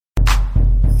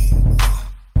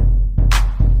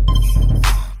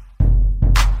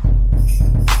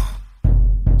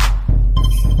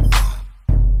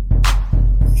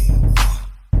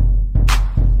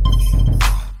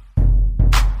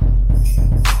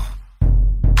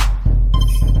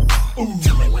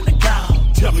Tell me when to go.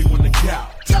 Tell me when to go.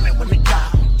 Tell me when to go.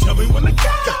 Tell me when to go.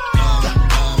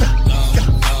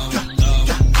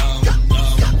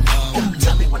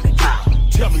 Tell me when to go.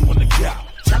 Tell me when to go.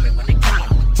 Tell me when to go.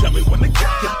 Tell me when to go.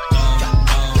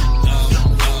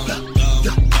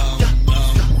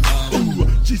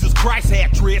 Jesus Christ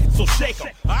had dreads, so shake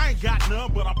 'em. I ain't got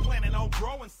none, but I'm planning on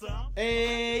growing some.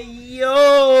 Hey,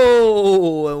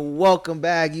 yo, and welcome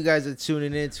back. You guys are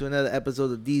tuning in to another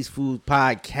episode of These Food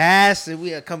Podcast, and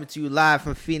we are coming to you live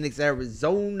from Phoenix,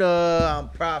 Arizona. I'm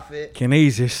Prophet.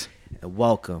 Canisius. And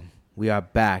welcome. We are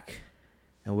back,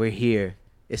 and we're here.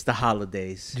 It's the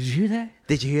holidays. Did you hear that?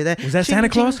 Did you hear that? Was that Santa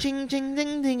Claus? Ching, ching,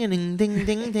 ding, ding, ding, ding,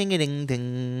 ding, ding, ding,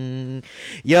 ding.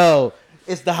 Yo,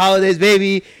 it's the holidays,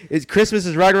 baby. It's Christmas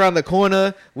is right around the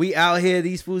corner. We out here.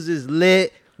 These foods is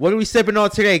lit. What are we sipping on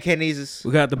today, Canisius?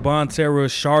 We got the Bonterra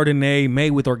Chardonnay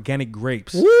made with organic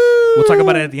grapes. Woo! We'll talk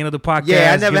about it at the end of the podcast.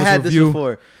 Yeah, I never Give us a had this review.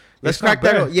 before. Let's It's not crack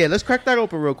that. bad. Yeah, let's crack that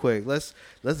open real quick. Let's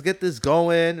get this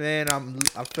going, man. I'm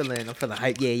feeling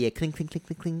hype. Yeah. Cling, cling, cling,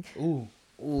 cling, cling. Ooh.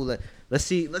 Let's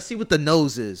see what the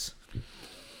nose is.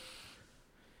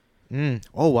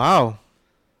 Oh wow,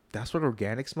 that's what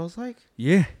organic smells like.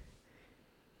 Yeah.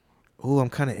 Ooh, I'm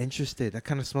kind of interested. That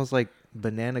kind of smells like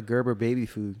banana Gerber baby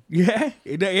food. Yeah.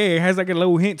 It has like a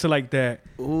little hint to like that.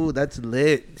 Ooh, that's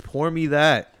lit. Pour me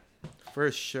that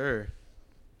for sure.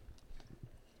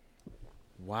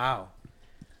 Wow.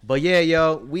 But yeah,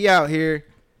 yo, we out here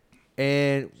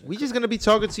and we just gonna be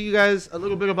talking to you guys a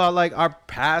little bit about like our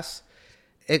past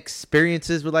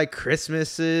experiences with like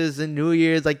Christmases and New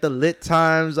Year's, like the lit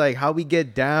times, like how we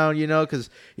get down, you know, because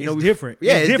you know It's different.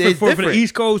 Yeah, it's different for the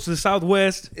East Coast to the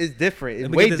Southwest. It's different. It's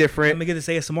Let me way get this- different. Let me get this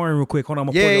ASMR in real quick. Hold on.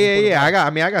 I'm gonna Yeah.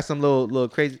 pour it. I got some little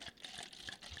crazy.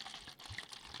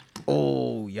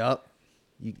 Oh, yup.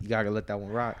 You gotta let that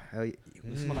one rock. Hell yeah.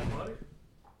 It smell like butter.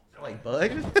 Like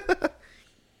bud?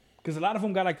 Because a lot of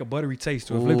them got like a buttery taste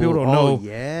to it. If Ooh, people don't know,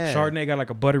 yeah. Chardonnay got like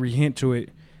a buttery hint to it.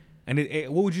 And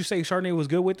what would you say Chardonnay was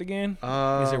good with again?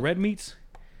 Is it red meats?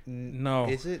 No.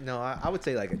 Is it? No, I would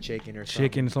say like a chicken or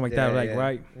Chicken, something like that, like,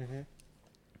 right?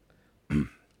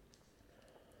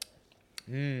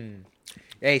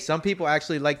 Hey, some people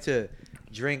actually like to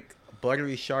drink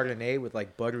buttery Chardonnay with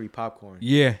like buttery popcorn.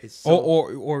 Yeah. It's so-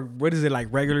 or what is it, like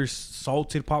regular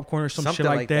salted popcorn or some Something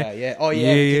shit like that? Yeah. Oh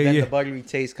yeah. Because then yeah. the buttery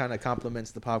taste kind of complements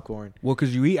the popcorn. Well,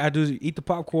 because you eat the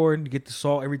popcorn, you get the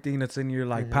salt, everything that's in your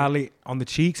like palate on the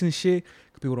cheeks and shit.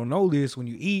 'Cause people don't know this. When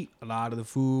you eat a lot of the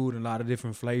food and a lot of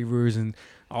different flavors and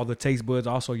all the taste buds,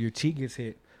 also your cheek gets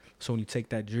hit. So when you take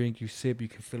that drink, you sip, you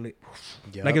can feel it.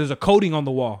 Yup. Like there's a coating on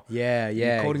the wall. Yeah.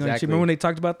 Coating on the shit. Exactly. Remember when they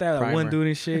talked about that? Like one Primer. dude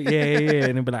and shit? Yeah.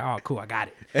 And they'd be like, oh, cool, I got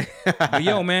it. But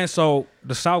yo, man, so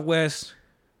the Southwest,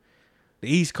 the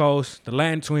East Coast, the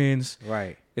Latin twins.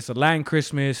 Right. It's a Latin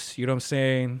Christmas. You know what I'm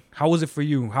saying? How was it for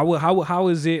you? How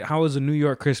is it? How is a New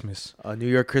York Christmas? New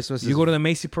York Christmas. You go to the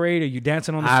Macy Parade? Are you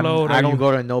dancing on the float? I don't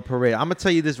go to no parade. I'm gonna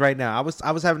tell you this right now. I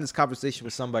was having this conversation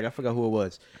with somebody. I forgot who it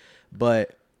was,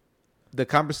 but the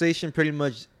conversation pretty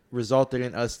much resulted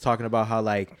in us talking about how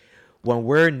like when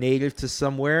we're native to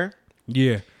somewhere,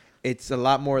 Yeah. it's a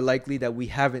lot more likely that we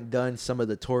haven't done some of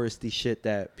the touristy shit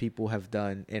that people have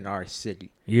done in our city.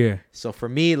 Yeah. So for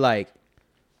me, like,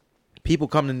 people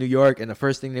come to New York and the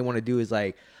first thing they want to do is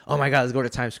like, oh my God, let's go to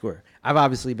Times Square. I've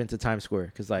obviously been to Times Square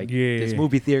because like there's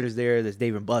movie theaters there, there's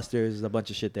Dave and Buster's, there's a bunch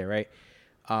of shit there, right?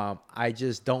 I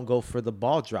just don't go for the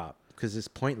ball drop because it's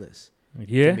pointless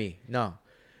Yeah. to me. No.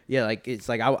 Yeah, like it's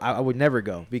like I would never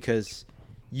go because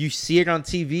you see it on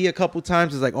TV a couple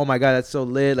times. It's like, oh my God, that's so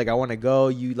lit. Like I want to go.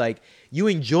 You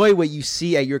enjoy what you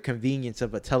see at your convenience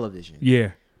of a television.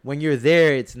 Yeah. When you're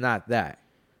there, it's not that.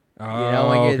 You know,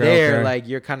 when you're there, like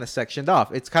you're kind of sectioned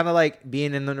off. It's kind of like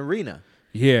being in an arena,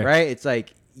 yeah. right? It's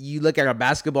like you look at a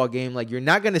basketball game, like you're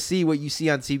not going to see what you see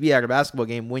on TV at a basketball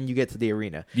game when you get to the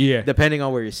arena. Yeah. Depending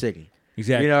on where you're sitting.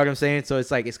 Exactly. You know what I'm saying? So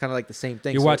it's like, it's kind of like the same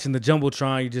thing. You're So- watching the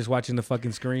Jumbotron. You're just watching the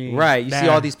fucking screen. Right. You see Damn.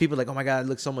 all these people like, oh my God, it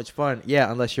looks so much fun.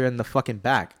 Yeah, unless you're in the fucking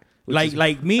back.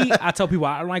 Like me, I tell people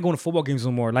I don't like going to football games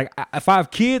no more. Like if I have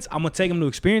kids, I'm gonna take them to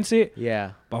experience it.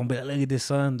 Yeah. But I'm gonna be like, look at this,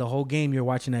 son. The whole game you're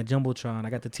watching that Jumbotron. I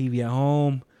got the TV at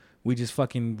home. We just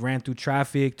fucking ran through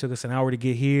traffic. Took us an hour to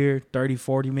get here. 30,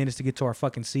 40 minutes to get to our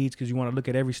fucking seats because you want to look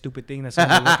at every stupid thing that's on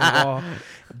the looking wall.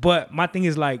 But my thing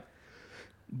is like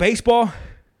baseball.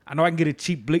 I know I can get a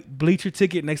cheap bleacher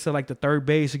ticket next to like the third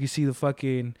base. You can see the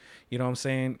fucking, you know what I'm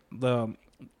saying, the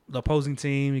opposing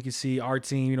team. You can see our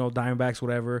team, you know, Diamondbacks,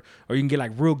 whatever. Or you can get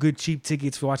like real good cheap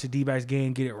tickets for watch a D-backs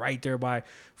game. Get it right there by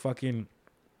fucking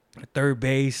third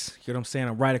base, you know what I'm saying?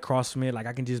 I'm right across from it. Like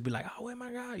I can just be like, oh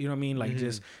my God, you know what I mean? Like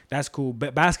just that's cool.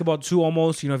 But basketball too,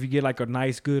 almost, you know, if you get like a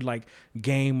nice, good like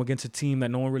game against a team that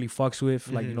no one really fucks with,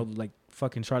 like, you know, like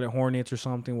fucking Charlotte Hornets or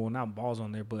something. Well, not balls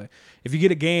on there, but if you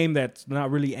get a game that's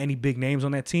not really any big names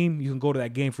on that team, you can go to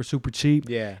that game for super cheap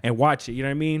and watch it. You know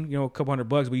what I mean? You know, a couple $100,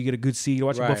 but you get a good seat to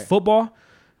watch it. But football,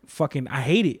 fucking, I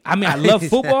hate it. I mean, I love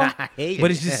football, but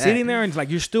it's just sitting there and it's like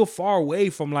you're still far away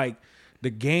from like the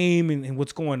game and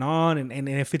what's going on, and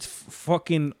if it's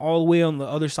fucking all the way on the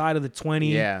other side of the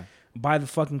 20 by the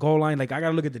fucking goal line, like I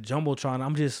gotta look at the jumbotron.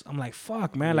 I'm like,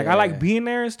 fuck, man. Like I like being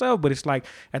there and stuff, but it's like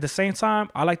at the same time,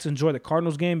 I like to enjoy the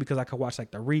Cardinals game because I could watch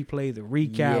like the replay, the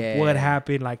recap, what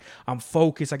happened. Like I'm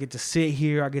focused. I get to sit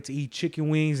here. I get to eat chicken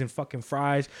wings and fucking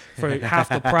fries for half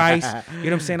the price. You know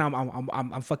what I'm saying?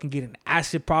 I'm fucking getting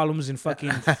acid problems and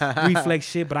fucking reflex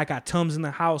shit, but I got Tums in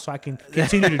the house, so I can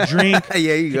continue to drink,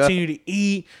 continue to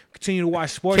eat, continue to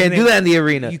watch sports. Can't do that in the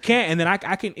arena. You can't, and then I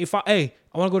can if I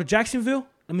want to go to Jacksonville.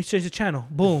 Let me change the channel.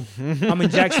 Boom. I'm in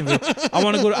Jacksonville. I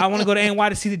want to go to NY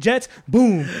to see the Jets.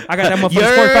 Boom. I got that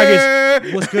motherfucking sports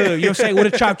package. What's good? You know what I'm saying? Where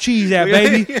the chopped cheese at,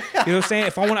 baby? You know what I'm saying?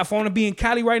 If I want to be in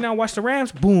Cali right now, watch the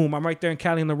Rams. Boom. I'm right there in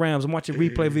Cali in the Rams. I'm watching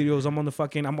replay videos. I'm on the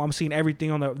fucking. I'm seeing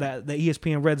everything on the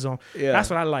ESPN Red Zone. Yeah. That's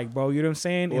what I like, bro. You know what I'm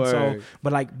saying? And so,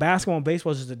 but like basketball and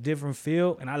baseball is just a different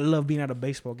feel, and I love being at a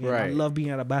baseball game. I love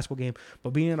being at a basketball game, but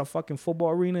being in a fucking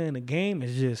football arena in a game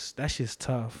is that's just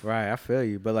tough. Right. I feel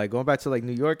you. But like going back to like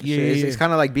New York, it's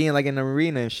kind of like being like in an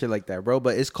arena and shit like that, bro.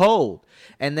 But it's cold.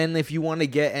 And then if you want to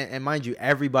get and mind you,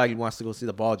 everybody wants to go see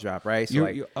the ball drop, right? So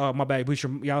my bad, but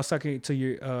y'all was talking to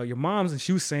your moms, and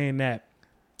she was saying that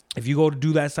if you go to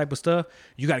do that type of stuff,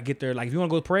 you got to get there. Like if you want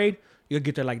to go to parade, you'll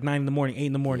get there like 9 in the morning, 8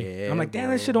 in the morning. Yeah, I'm like, damn,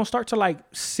 that shit don't start till like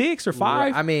 6 or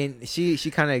 5. I mean, she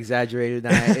kind of exaggerated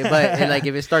that, but like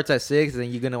if it starts at 6, then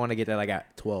you're gonna want to get there like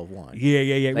at 12:1.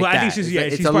 Yeah. Like well, I think she's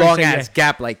it's a long ass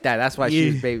gap like that. That's why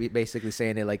she's basically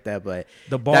saying it like that. But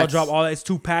the ball drop, all that's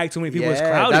too packed. Too many people. It's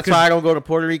crowded. That's why I don't go to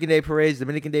Puerto Rican Day parades,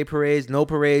 Dominican Day parades, no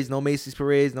Macy's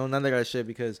parades, no none of that shit,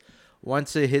 because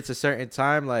once it hits a certain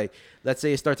time, like let's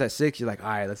say it starts at 6, you're like, all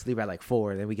right, let's leave at like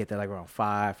 4. Then we get there like around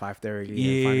 5:30.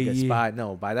 And find a good spot.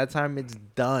 No, by that time it's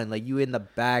done. Like you in the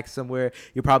back somewhere.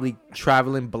 You're probably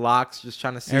traveling blocks just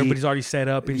trying to see. Everybody's already set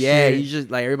up and shit. You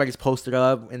just like everybody's posted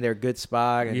up in their good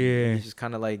spot, and you're just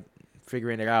kind of like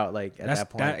figuring it out. Like at that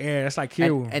point, that's like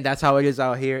here, and that's how it is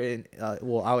out here in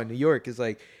out in New York. Is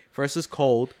like first it's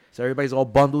cold, so everybody's all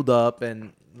bundled up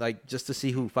and. Like just to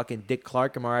see who fucking Dick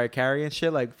Clark and Mariah Carey and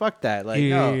shit, like fuck that, like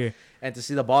no. And to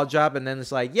see the ball drop, and then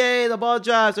it's like, yay, the ball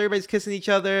drops, everybody's kissing each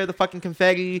other, the fucking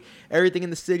confetti, everything in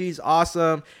the city is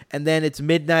awesome, and then it's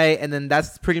midnight, and then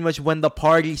that's pretty much when the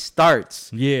party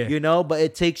starts. You know, but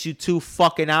it takes you 2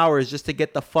 fucking hours just to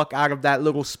get the fuck out of that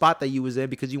little spot that you was in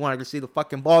because you wanted to see the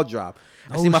fucking ball drop.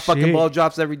 I see my fucking ball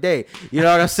drops every day. You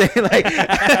know what I'm saying? Like,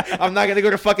 I'm not going to go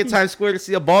to fucking Times Square to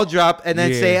see a ball drop and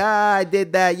then say, I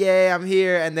did that. Yeah, I'm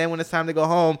here. And then when it's time to go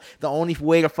home, the only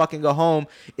way to fucking go home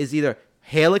is either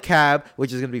hail a cab,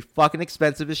 which is going to be fucking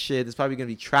expensive as shit. There's probably going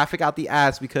to be traffic out the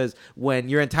ass because when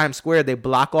you're in Times Square, they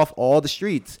block off all the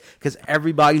streets because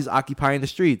everybody's occupying the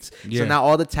streets. So now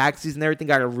all the taxis and everything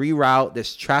got to reroute.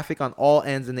 There's traffic on all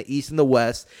ends in the east and the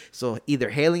west. So either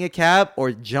hailing a cab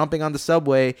or jumping on the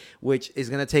subway, which is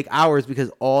going to take hours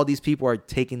because all these people are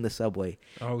taking the subway.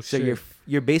 So shit.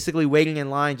 You're basically waiting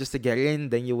in line just to get in,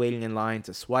 then you're waiting in line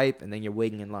to swipe, and then you're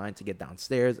waiting in line to get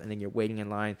downstairs, and then you're waiting in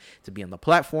line to be on the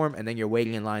platform, and then you're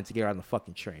waiting in line to get on the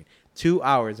fucking train. 2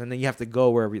 hours, and then you have to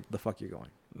go wherever the fuck you're going.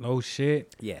 No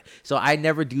shit. Yeah. So I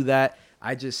never do that.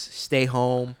 I just stay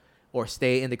home or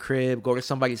stay in the crib, go to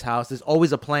somebody's house. There's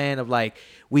always a plan of like,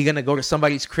 we're going to go to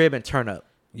somebody's crib and turn up.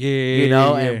 You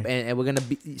know, and we're gonna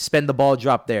spend the ball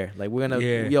drop there. Like we're gonna,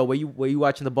 yo, where you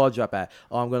watching the ball drop at?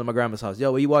 Oh, I'm going to my grandma's house.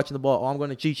 Yo, where you watching the ball? Oh, I'm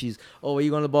going to Chi-Chi's. Oh, where you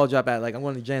going to the ball drop at? Like I'm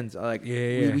going to Jen's. Like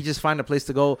we just find a place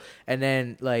to go, and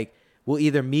then like we'll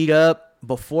either meet up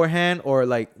beforehand or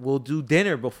like we'll do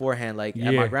dinner beforehand. Like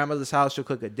at my grandmother's house, she'll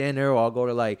cook a dinner, or I'll go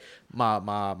to like my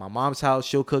mom's house,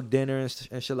 she'll cook dinner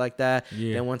and shit like that.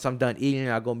 Then once I'm done eating,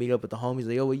 I'll go meet up with the homies.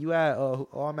 Like, yo, where you at? Oh,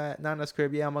 I'm at Nana's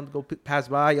crib. Yeah, I'm gonna go pass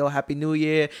by. Yo, Happy New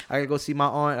Year. I gotta go see my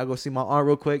aunt. I go see my aunt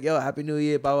real quick. Yo, Happy New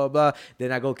Year. Blah blah blah.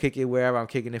 Then I go kick it wherever I'm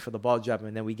kicking it for the ball drop,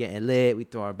 and then we getting lit. We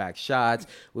throwing back shots.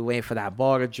 We waiting for that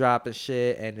ball to drop and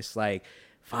shit. And it's like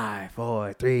 5,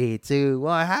 4, 3, 2,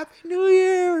 1. Happy New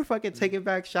Year. We're fucking taking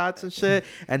back shots and shit.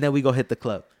 And then we go hit the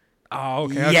club. Oh,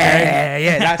 okay.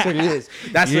 Yeah, that's what it is.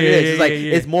 That's what it is.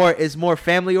 It's like it's more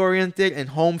family oriented and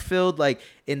home filled. Like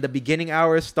in the beginning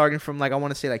hours, starting from like I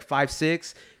want to say like 5,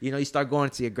 6. You know, you start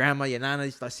going to your grandma, your nana.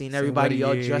 You start seeing everybody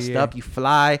all dressed up. You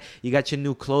fly. You got your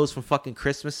new clothes from fucking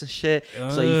Christmas and shit.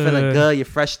 So you feeling good. Your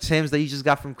fresh Timbs that you just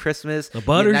got from Christmas. The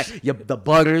butters. The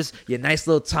butters. Your nice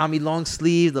little Tommy long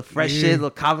sleeve. The fresh shit. Little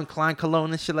Calvin Klein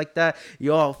cologne and shit like that.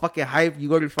 You all fucking hype. You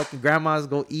go to your fucking grandma's,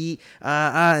 go eat.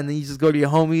 And then you just go to your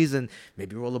homies and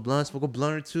maybe roll a blunt, smoke a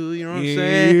blunt or two. You know what I'm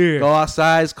saying? Go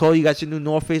outside. It's cold. You got your new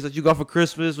North Face that you got for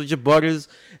Christmas with your butters.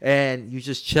 And you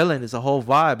just chilling. It's a whole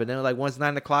vibe. And then like once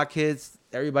 9 o'clock hits,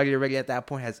 everybody already at that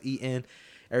point has eaten.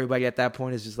 Everybody at that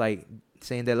point is just like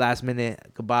saying their last minute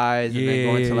goodbyes and then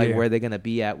going to like where they're gonna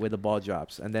be at where the ball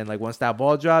drops. And then like once that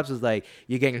ball drops, it's like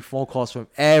you're getting phone calls from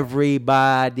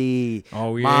everybody.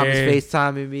 Oh yeah. Mom's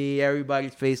FaceTiming me,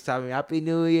 everybody's FaceTiming me. Happy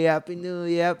New Year, Happy New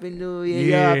Year, Happy New Year,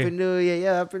 yeah, Happy New Year,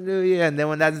 yeah, Happy New Year. And then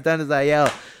when that's done, it's like, yo,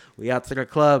 we out to the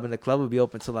club, and the club will be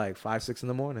open till like 5, 6 in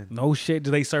the morning. No shit.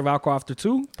 Do they serve alcohol after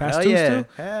 2? Past Hell 2 yeah. still?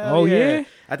 Hell yeah.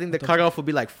 I think the cutoff will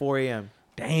be like 4 a.m.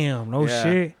 Damn, no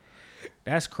shit.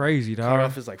 That's crazy, dog.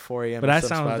 Cutoff is like 4 a.m. But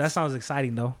that sounds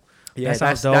exciting though. Yeah,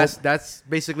 that sounds dope. That's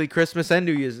basically Christmas and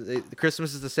New Year's.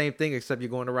 Christmas is the same thing, except you're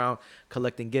going around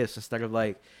collecting gifts instead of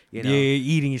like, you know,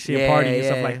 eating and shit, partying and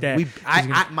stuff like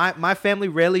that. My family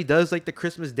rarely does like the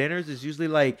Christmas dinners. It's usually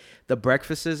like the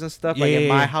breakfasts and stuff. Like in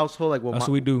my household, like that's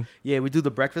what we do. Yeah, we do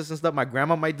the breakfast and stuff. My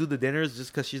grandma might do the dinners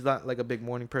just because she's not like a big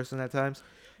morning person at times,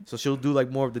 so she'll do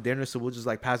like more of the dinners. So we'll just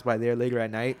like pass by there later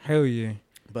at night. Hell yeah.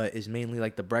 But it's mainly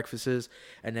like the breakfasts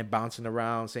and then bouncing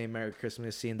around, saying Merry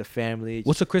Christmas, seeing the family.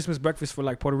 What's a Christmas breakfast for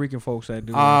like Puerto Rican folks that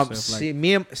do?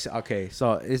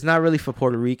 So it's not really for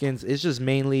Puerto Ricans. It's just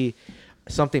mainly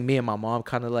something me and my mom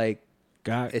kind of like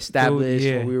got established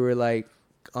when we were like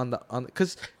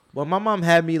because when my mom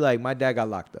had me, like my dad got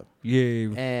locked up.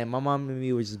 Yeah. And my mom and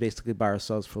me were just basically by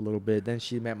ourselves for a little bit. Then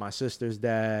she met my sister's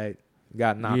dad,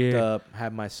 got knocked up,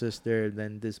 had my sister.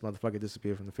 Then this motherfucker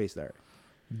disappeared from the face of the earth.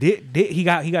 Did he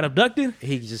got abducted?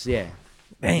 He just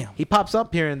Damn. He pops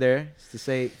up here and there to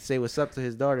say what's up to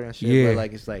his daughter and shit. Yeah. But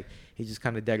like it's like he just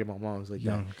kind of dead. My mom was like,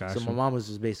 yeah. So my mom was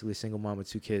just basically a single mom with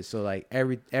 2 kids. So like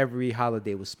every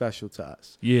holiday was special to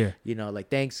us. Yeah. You know,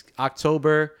 like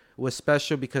October was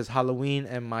special because Halloween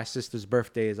and my sister's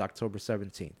birthday is October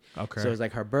 17th. Okay. So it's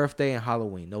like her birthday and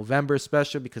Halloween. November is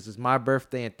special because it's my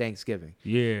birthday and Thanksgiving.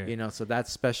 Yeah. You know, so that's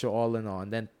special all in all.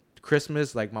 And then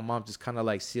Christmas, like my mom just kind of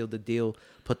like sealed the deal,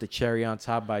 put the cherry on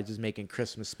top by just making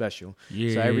Christmas special.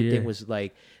 Yeah, so everything was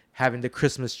like having the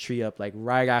Christmas tree up like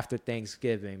right after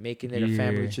Thanksgiving, making it a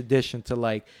family tradition to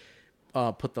like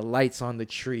put the lights on the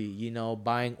tree, you know,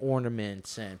 buying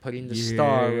ornaments and putting the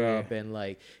star up and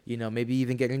like, you know, maybe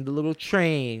even getting the little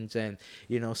trains and,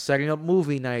 you know, setting up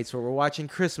movie nights where we're watching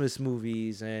Christmas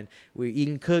movies and we're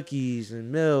eating cookies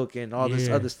and milk and all this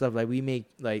other stuff. Like we make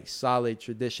like solid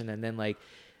tradition. And then like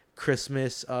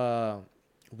Christmas,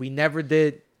 we never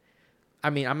did. I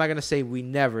mean, I'm not gonna say we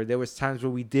never. There was times where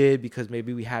we did because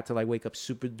maybe we had to like wake up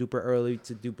super duper early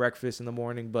to do breakfast in the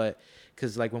morning. But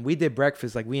because like when we did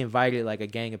breakfast, like we invited like a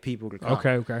gang of people to come.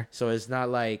 Okay. So it's not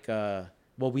like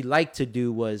what we like to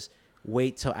do was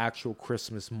wait till actual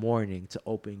Christmas morning to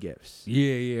open gifts.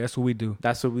 Yeah, that's what we do.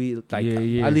 That's what we like.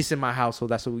 At least in my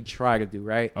household, that's what we try to do,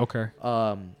 right? Okay.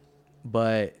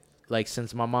 But like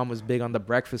since my mom was big on the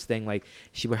breakfast thing, like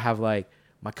she would have like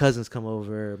my cousins come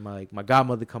over, my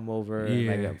godmother come over, and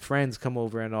like friends come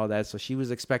over and all that. So she was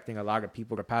expecting a lot of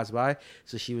people to pass by.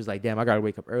 So she was like, damn, I got to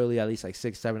wake up early, at least like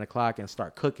 6, 7 o'clock and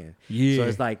start cooking. Yeah. So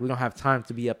it's like, we don't have time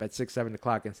to be up at 6, 7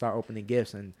 o'clock and start opening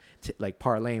gifts and like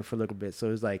parlaying for a little bit. So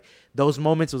it was like, those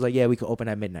moments was like, yeah, we could open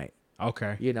at midnight.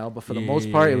 Okay. You know, but for the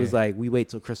most part, it was like, we wait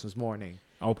till Christmas morning.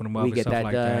 Open them up. We get that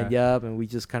like done, yup, and we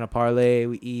just kind of parlay.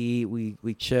 We eat,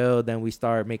 we chill, then we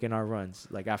start making our runs.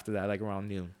 Like after that, like around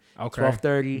noon. Okay.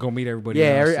 12:30. Go meet everybody.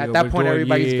 Yeah, at that point,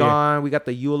 everybody's gone. We got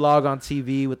the Yule log on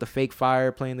TV with the fake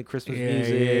fire playing the Christmas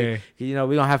music. Yeah. You know,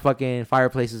 we don't have fucking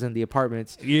fireplaces in the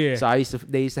apartments. Yeah. So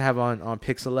they used to have on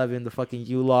Pix 11 the fucking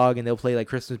Yule log, and they'll play like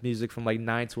Christmas music from like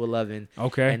 9 to 11.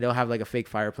 Okay. And they'll have like a fake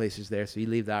fireplaces there, so you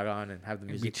leave that on and have the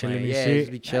music playing. Yeah,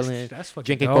 just be chilling, that's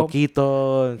drinking dope.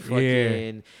 Coquito and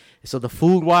fucking. Yeah. So the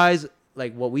food wise,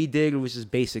 like what we did was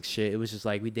just basic shit. It was just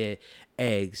like we did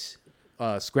eggs.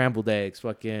 Scrambled eggs,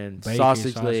 fucking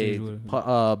sausage legs,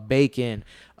 bacon,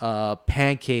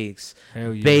 pancakes,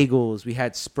 bagels. We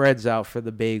had spreads out for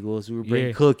the bagels. We would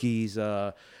bring cookies,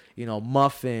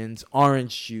 muffins,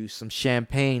 orange juice, some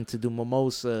champagne to do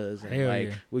mimosas.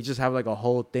 And we just have like a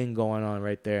whole thing going on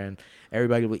right there. And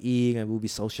everybody would eat and we'll be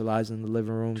socializing in the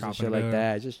living rooms and shit like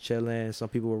that. Just chilling. Some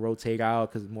people will rotate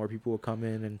out because more people will come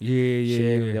in and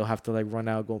shit. And they'll have to like run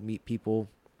out, go meet people.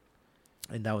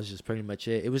 And that was just pretty much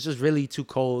it. It was just really too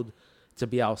cold to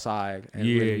be outside and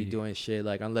really doing shit,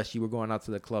 like unless you were going out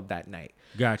to the club that night.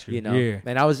 Gotcha. You know.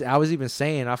 And I was even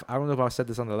saying, I don't know if I said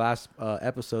this on the last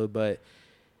episode, but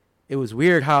it was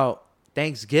weird how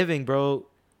Thanksgiving, bro.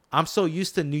 I'm so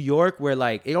used to New York where,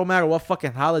 like, it don't matter what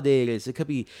fucking holiday it is. It could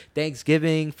be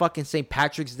Thanksgiving, fucking St.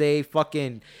 Patrick's Day,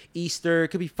 fucking Easter. It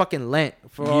could be fucking Lent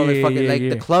for all the fucking,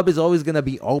 the club is always going to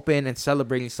be open and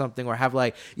celebrating something, or have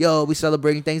like, yo, we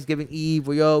celebrating Thanksgiving Eve,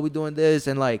 or yo, we doing this.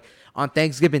 And like on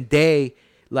Thanksgiving Day,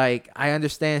 like, I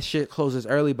understand shit closes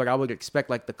early, but I would expect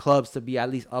like the clubs to be at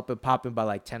least up and popping by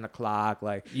like 10 o'clock.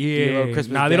 Like, Christmas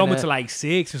nah, they don't open till like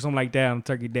 6 or something like that on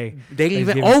Turkey Day. They didn't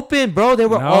even open, bro. They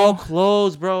were all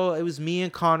closed, bro. It was me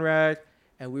and Conrad,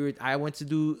 and I went to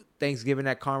do Thanksgiving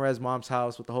at Conrad's mom's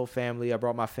house with the whole family. I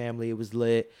brought my family. It was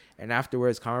lit. And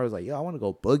afterwards, Conrad was like, yo, I want to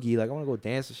go boogie. Like, I want to go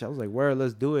dance and shit. I was like, where?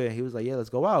 Let's do it. And he was like, yeah, let's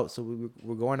go out. So we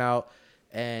were going out.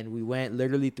 And we went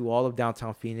literally through all of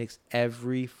downtown Phoenix.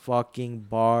 Every fucking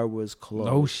bar was closed.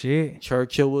 No shit.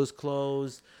 Churchill was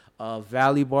closed.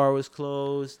 Valley Bar was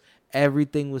closed.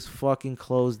 Everything was fucking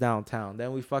closed downtown.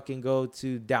 Then we fucking go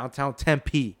to downtown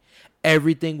Tempe.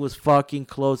 Everything was fucking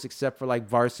closed except for like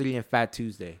Varsity and Fat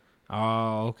Tuesday.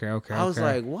 Oh, okay. I was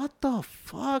like, what the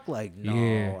fuck? Like, no.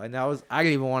 Yeah. And I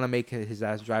didn't even want to make his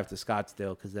ass drive to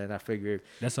Scottsdale, because then I figured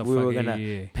we were going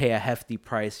to pay a hefty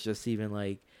price just even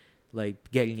like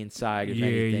getting inside, if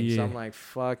anything. So I'm like,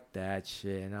 fuck that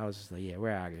shit. And I was just like, yeah, we're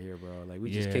out of here, bro. Like,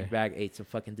 we just kicked back, ate some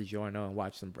fucking DiGiorno, and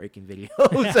watched some breaking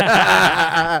videos.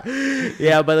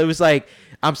 Yeah, but it was like,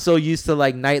 I'm so used to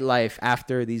like nightlife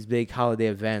after these big holiday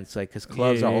events, like, because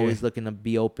clubs are always looking to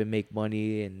be open, make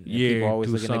money, and people are always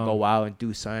looking to go out and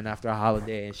do something after a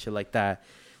holiday and shit like that.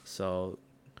 So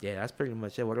yeah, that's pretty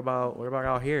much it. What about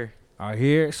out here? Out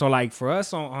here, so like for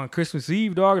us on Christmas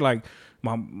Eve, dog, like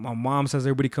my mom says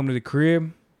everybody come to the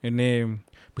crib, and then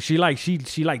but she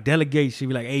delegates. She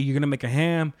be like, hey, you're gonna make a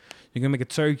ham, you're gonna make a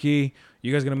turkey,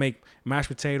 you guys gonna make mashed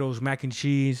potatoes, mac and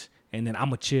cheese, and then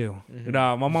I'ma chill. Mm-hmm.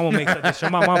 My mom will make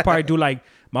my mom probably do like,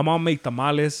 my mom make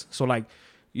tamales. So like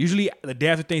usually the day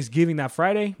after Thanksgiving, that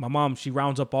Friday, my mom, she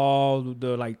rounds up all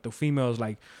the females,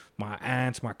 like my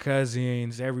aunts, my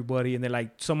cousins, everybody, and then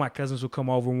like some of my cousins will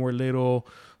come over when we're little.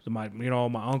 So my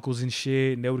uncles and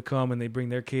shit, and they would come and they bring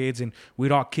their kids, and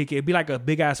we'd all kick it. It'd be like a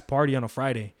big ass party on a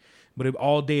Friday, but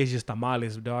all day is just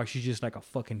tamales, dog. She's just like a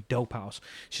fucking dope house.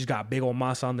 She's got big old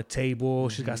masa on the table.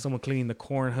 Mm-hmm. She's got someone cleaning the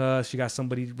corn husk. She got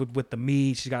somebody with the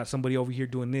meat. She's got somebody over here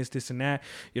doing this and that.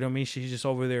 You know what I mean? She's just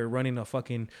over there running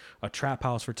a trap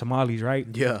house for tamales, right?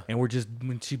 Yeah. And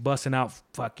when she busting out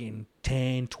fucking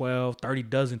 10, 12, 30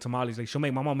 dozen tamales. Like,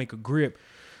 my mom make a grip.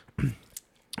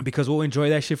 Because we'll enjoy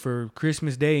that shit for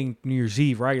Christmas Day and New Year's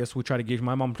Eve, right? That's what we try to get.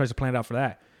 My mom tries to plan it out for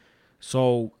that.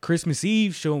 So Christmas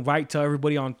Eve, she'll tell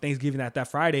everybody on Thanksgiving that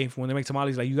Friday when they make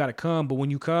tamales, like, you got to come. But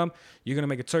when you come, you're going to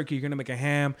make a turkey, you're going to make a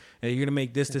ham, and you're going to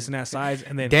make this, and that size.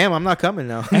 And then, damn, I'm not coming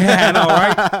now. I know,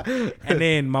 right? And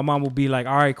then my mom will be like,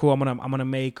 all right, cool. I'm gonna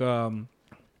make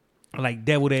like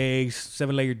deviled eggs,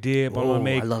 7-layer dip. I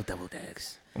love deviled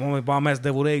eggs. I'm gonna make bomb-ass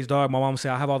deviled eggs, dog. My mom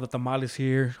said, I have all the tamales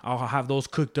here. I'll have those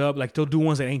cooked up. Like, they'll do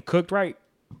ones that ain't cooked right.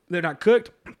 They're not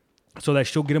cooked. So that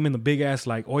she'll get them in the big ass,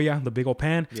 like, olla, the big old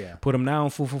pan. Yeah. Put them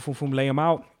down, lay them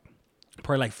out.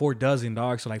 Probably like 4 dozen,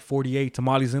 dog. So like 48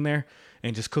 tamales in there.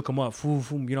 And just cook them up, you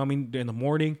know what I mean, in the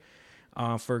morning.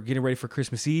 For getting ready for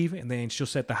Christmas Eve, and then she'll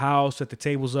set the house, set the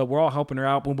tables up. We're all helping her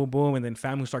out, boom, boom, boom, and then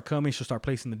family will start coming. She'll start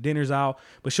placing the dinners out,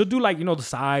 but she'll do like, the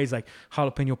sides, like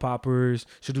jalapeno poppers.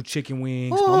 She'll do chicken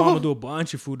wings. My mom will do a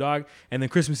bunch of food, dog. And then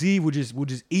Christmas Eve, we'll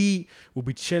just eat. We'll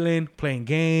be chilling, playing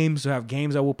games. We'll have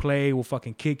games that we'll play. We'll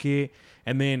fucking kick it.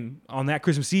 And then on that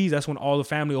Christmas Eve, that's when all the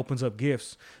family opens up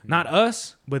gifts. Not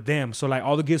us, but them. So like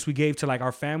all the gifts we gave to like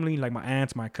our family, like my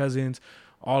aunts, my cousins,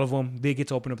 all of them, they get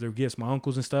to open up their gifts, my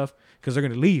uncles and stuff, because they're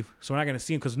going to leave. So we're not going to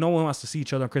see them, because no one wants to see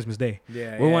each other on Christmas Day.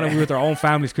 We want to be with our own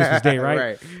families Christmas Day, right?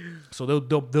 Right. So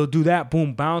they'll do that,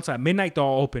 boom, bounce. At midnight, they'll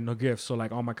all open the gifts. So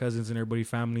like all my cousins and everybody,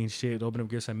 family and shit, they'll open up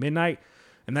gifts at midnight.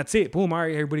 And that's it. Boom, all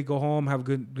right, everybody go home, have a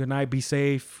good night, be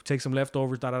safe, take some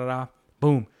leftovers, da-da-da-da.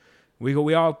 Boom.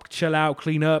 We all chill out,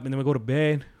 clean up, and then we go to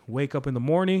bed. Wake up in the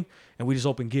morning and we just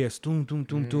open gifts. Doom, doom,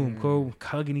 doom, doom. Go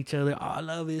hugging each other. Oh, I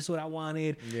love it. It's what I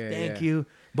wanted. Thank you.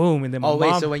 Boom. And then my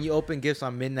mom, so when you open gifts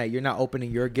on midnight, you're not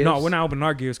opening your gifts? No, we're not opening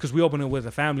our gifts, because we open it with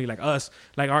a family like us.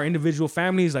 Like our individual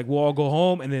families, like we'll all go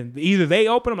home, and then either they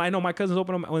open them. I know my cousins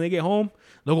open them when they get home.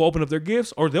 They'll go open up their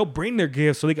gifts, or they'll bring their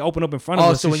gifts so they can open up in front of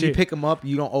us. Oh, so when you pick them up,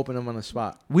 you don't open them on the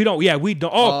spot? We don't. Yeah, we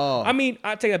don't. Oh. I mean,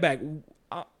 I take that back.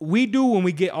 We do when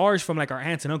we get ours from like our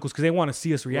aunts and uncles, because they want to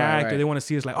see us react, or they want to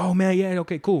see us like, oh man, yeah,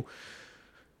 okay, cool.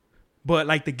 But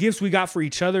like the gifts we got for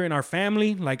each other in our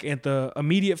family, like at the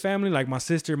immediate family, like my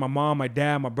sister, my mom, my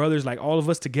dad, my brothers, like all of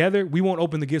us together, we won't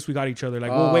open the gifts we got each other.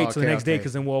 Like we'll wait till the next day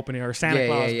because then we'll open it. Or Santa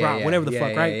Claus, whatever the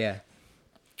fuck, right? Yeah.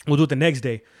 We'll do it the next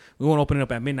day. We won't open it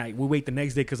up at midnight. We'll wait the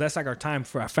next day because that's like our time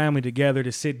for our family together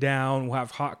to sit down. We'll have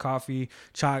hot coffee,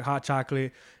 hot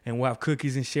chocolate, and we'll have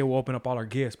cookies and shit. We'll open up all our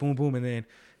gifts. Boom, boom. And then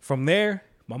from there,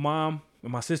 my mom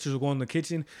and my sisters will go in the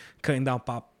kitchen, cutting down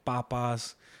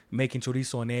papas, making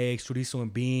chorizo and eggs, chorizo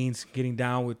and beans, getting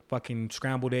down with fucking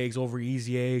scrambled eggs over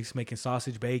easy eggs, making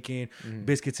sausage, bacon,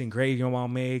 biscuits and gravy your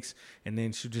mom makes, and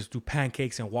then she'll just do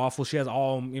pancakes and waffles. She has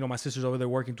all, my sisters over there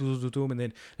working, and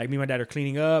then like me and my dad are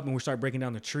cleaning up, and we start breaking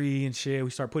down the tree and shit. We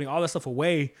start putting all that stuff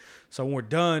away. So when we're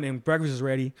done and breakfast is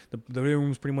ready, the living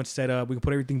room's pretty much set up. We can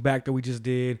put everything back that we just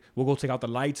did. We'll go take out the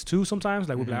lights too sometimes.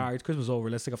 Like we'll be like, all right, it's Christmas over.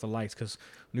 Let's take off the lights because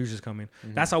New Year's is coming.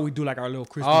 That's how we do like our little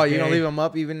Christmas Oh, you day. don't leave them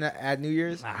up even at New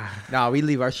Year's? Nah, we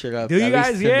leave our shit up. Do you at guys?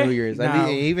 least to Yeah. New Year's. Nah.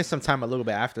 Even sometime a little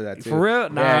bit after that too. For real?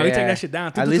 Nah, we take that shit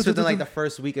down. At least within like the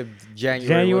first week of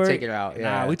January, we'll take it out.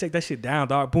 Yeah. Nah, we take that shit down,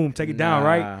 dog. Boom, take it down,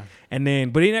 right? And then,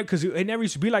 but because it never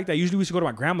used to be like that. Usually we used to go to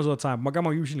my grandma's all the time. My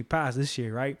grandma usually passed this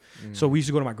year, right? So we used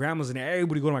to go to my grandma's, and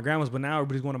everybody go to my grandma's. But now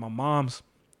everybody's going to my mom's.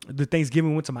 The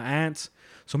Thanksgiving went to my aunt's.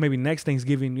 So maybe next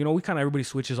Thanksgiving, we kind of everybody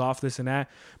switches off this and that.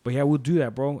 But yeah, we'll do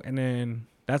that, bro. And then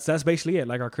that's basically it.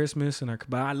 Like our Christmas and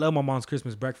but I love my mom's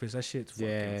Christmas breakfast. That shit's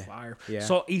fucking fire. Yeah.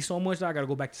 So eat so much that I gotta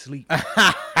go back to sleep.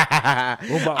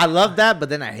 I love that, but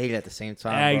then I hate it at the same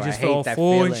time. Yeah, you just feel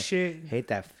full and shit. Hate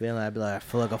that feeling. I'd be like, I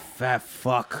feel like a fat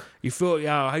fuck. You feel,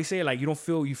 how you say it? Like you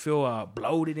feel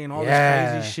bloated and all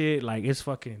this crazy shit. Like it's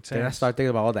fucking intense. Then I start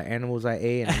thinking about all the animals I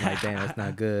ate, and I'm like, damn, that's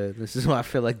not good. This is why I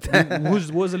feel like that.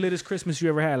 What was the latest Christmas you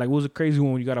ever had? Like, what was the crazy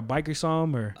one? You got a bike or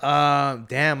something, or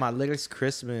damn, my latest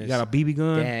Christmas. You got a BB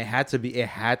gun? Damn, it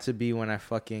had to be when I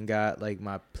fucking got like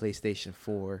my PlayStation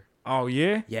 4. Oh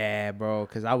yeah, yeah, bro.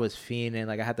 Because I was fiending.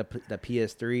 Like I had the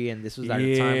PS3, and this was at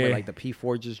the time where like the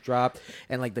P4 just dropped.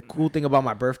 And like the cool thing about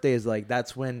my birthday is like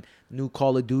that's when new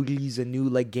Call of Duties and new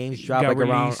like games drop like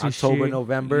around October,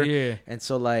 November. Yeah. And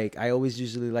so like I always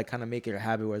usually like kind of make it a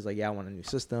habit where it's like, yeah, I want a new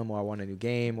system or I want a new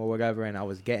game or whatever. And I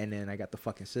was getting it, and I got the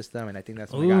fucking system, and I think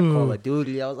that's when I got Call of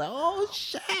Duty. I was like, oh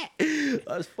shit,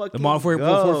 let's fucking the Modern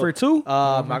Warfare 2?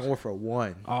 Modern Warfare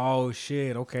 1. Oh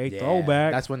shit, okay, yeah,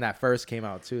 throwback. That's when that first came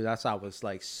out too. That's how I was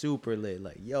like super lit.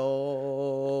 Like,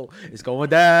 yo, it's going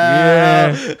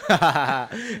down. Yeah.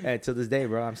 And to this day,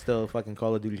 bro, I'm still a fucking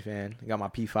Call of Duty fan. I got my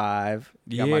P5.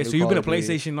 Yeah, so you've been a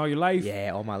PlayStation all your life?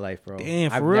 Yeah, all my life, bro.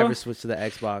 Damn, I've real? never switched to the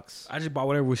Xbox. I just bought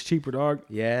whatever was cheaper, dog.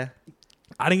 Yeah.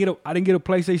 I didn't get a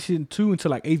PlayStation 2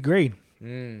 until like 8th grade.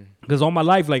 Because all my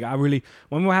life, like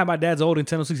when I had my dad's old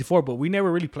Nintendo 64, but we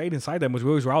never really played inside that much. We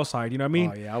always were outside, you know what I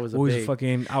mean? Oh yeah, I was always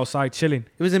fucking outside chilling.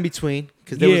 It was in between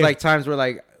because there was like times where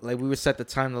like we would set the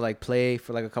time to like play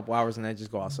for like a couple hours and then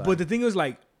just go outside. But the thing is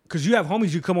like, because you have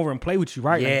homies you come over and play with you,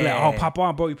 right? Yeah. Like, oh, pop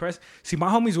on, bro, you press. See, my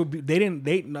homies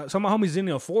some of my homies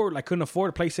couldn't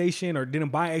afford a PlayStation or didn't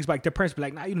buy an Xbox. Their parents be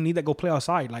like, nah, you don't need that, go play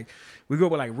outside. Like, we grew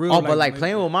up with like real. Oh, but like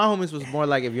playing with my homies was more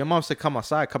like if your mom said come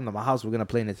outside, come to my house, we're gonna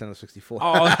play Nintendo 64.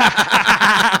 Oh.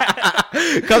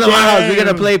 Come to my house, we're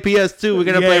gonna play PS2, we're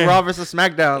gonna play Raw vs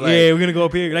SmackDown. Like, yeah, we're gonna go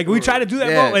up here. Like we try to do that,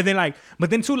 bro. And then like, but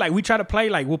then too, like we try to play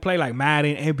like we'll play like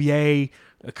Madden, NBA.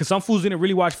 Because some fools didn't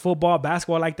really watch football,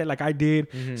 basketball like that, like I did.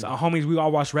 So our homies, we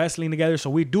all watch wrestling together, so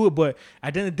we do it. But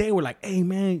at the end of the day, we're like, hey,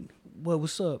 man,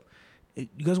 what's up? You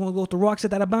guys want to go with the rocks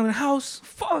at that abandoned house?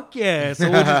 Fuck yeah.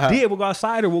 So we'll just we'll go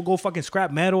outside or we'll go fucking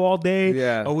scrap metal all day.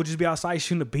 Yeah. Or we'll just be outside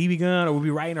shooting a BB gun or we'll be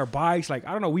riding our bikes. Like,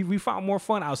 I don't know. We found more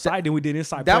fun outside than we did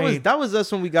inside playing. That was us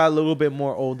when we got a little bit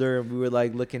more older and we were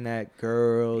like looking at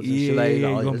girls and shit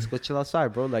like, let's go chill outside,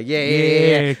 bro. Like,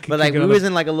 yeah. But like we was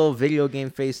in like a little video game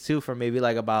phase too from maybe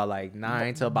like about like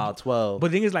 9 to about 12.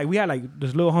 But the thing is like we had like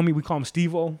this little homie, we call him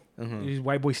Steve-O. He's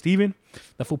white boy Steven.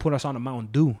 That fool put us on a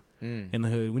Mountain Dew. In the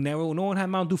hood, no one had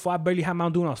Mountain Dew. I barely had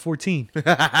Mountain Dew when I was 14.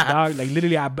 Dog, like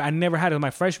literally, I never had it.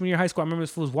 My freshman year of high school, I remember this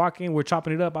fool was walking. We're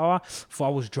chopping it up. Before I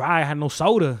was dry, I had no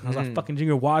soda. I was like fucking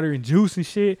drinking water and juice and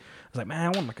shit. I was like, man, I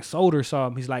want like a soda or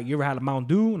something. He's like, you ever had a Mountain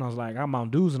Dew? And I was like, I got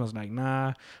Mountain Dews. And I was like,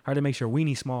 nah. Hard to make sure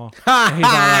weenie small. And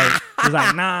he's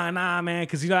like, nah, man.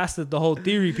 Because that's the whole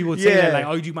theory. People would say that like,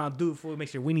 oh, you do Mountain Dew before it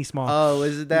makes your weenie small. Oh,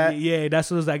 is it that? Yeah,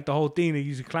 that's what was like the whole thing. They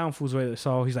use clown foods with it.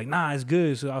 So he's like, nah, it's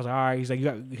good. So I was like, all right. He's like,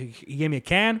 he gave me a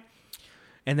can.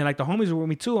 And then like the homies were with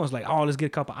me too. I was like, oh, let's get a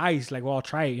cup of ice. Like, we'll all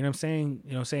try it. You know what I'm saying?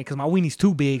 You know what I'm saying? Because my weenie's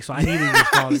too big, so I needed it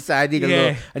smaller. He said, I need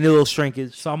a little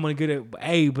shrinkage. So I'm gonna get it.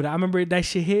 Hey, but I remember that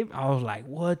shit hit. I was like,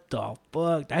 what the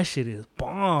fuck? That shit is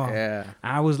bomb. Yeah.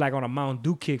 I was like on a Mountain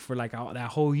Dew kick for like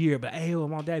that whole year. But hey, well,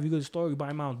 Mom, Dad, if you go to the store, you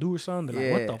buy Mountain Dew or something.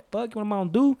 They're like, what the fuck? You want a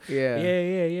Mountain Dew?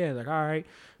 Yeah. Yeah. Like, all right.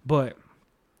 But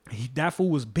that fool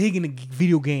was big in the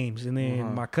video games. And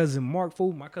then my cousin Mark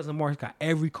got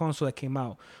every console that came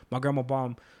out. My grandma bought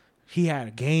him. He had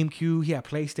a GameCube. He had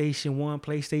PlayStation 1,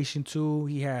 PlayStation 2.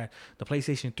 He had the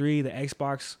PlayStation 3, the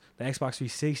Xbox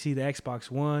 360, the Xbox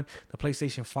One, the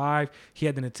PlayStation 5. He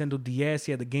had the Nintendo DS.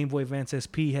 He had the Game Boy Advance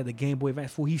SP. He had the Game Boy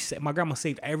Advance. Fool, my grandma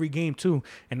saved every game too.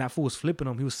 And that fool was flipping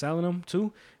them. He was selling them too.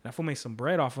 And that fool made some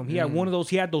bread off them. He had one of those.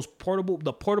 He had those portable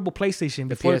PlayStation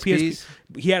before the PSP.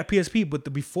 He had a PSP,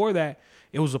 but before that,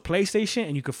 it was a PlayStation,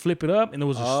 and you could flip it up, and there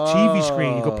was a TV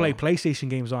screen. You could play PlayStation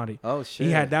games on it. Oh, shit.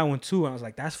 He had that one, too. And I was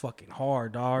like, that's fucking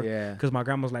hard, dog. Yeah. Because my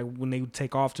grandma was like, when they would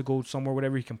take off to go somewhere,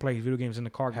 whatever, he can play video games in the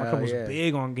car. My grandma was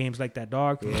big on games like that,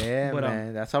 dog. Yeah, but,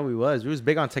 man. That's how we was. We was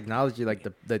big on technology, like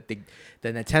the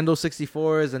Nintendo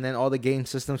 64s, and then all the game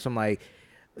systems from, like,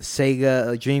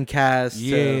 Sega, Dreamcast,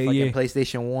 to fucking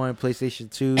PlayStation 1, PlayStation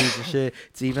 2s and shit,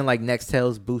 to even like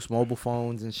Nextel's Boost mobile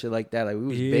phones and shit like that. Like, we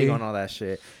was big on all that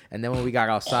shit. And then when we got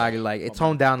outside, it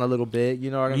toned down a little bit,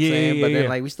 you know what I'm saying? But then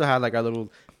like we still had like our little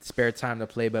spare time to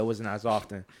play, but it wasn't as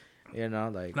often. You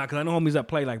know, like because I know homies that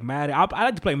play like Madden. I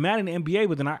like to play Madden in the NBA,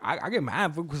 but then I get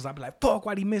mad because I be like, fuck,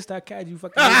 why'd he miss that catch? You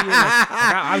fucking idiot.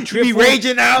 I trip. Be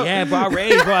raging out. Yeah, bro, I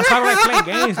rage, bro. I started like playing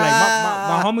games. Like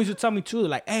my homies would tell me too,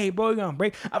 like, hey, bro, you gonna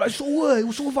break? I'm like, so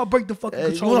what? So if I break the fucking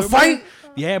controller? You wanna fight?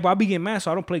 Yeah, bro, I be getting mad,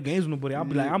 so I don't play games with nobody. I'll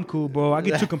be like, I'm cool, bro. I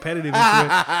get too competitive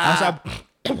and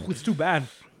shit. It's too bad.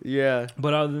 Yeah.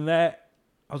 But other than that,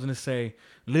 I was gonna say,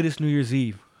 latest New Year's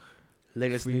Eve.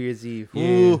 Latest New Year's Eve. Yeah.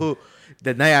 Ooh,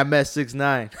 the night I met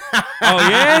 6ix9ine. Oh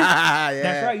yeah? Yeah.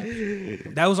 That's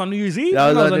right. That was on New Year's Eve?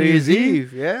 That was on New Year's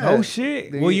Eve. Yeah. Oh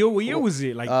shit. What year was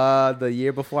it? Like the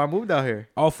year before I moved out here.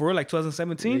 Oh, for real? Like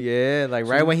 2017? Yeah, like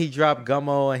right when he dropped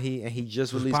Gummo and he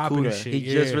just released Kuda. He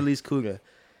just released Kuda.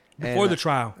 Before the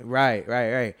trial.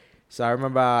 Right. So I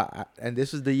remember, and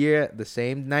this was the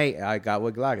same night I got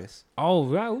with Gladys. Oh,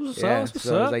 right. What's up? It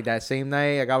was like that same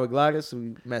night I got with Gladys.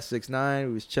 We met 6ix9ine.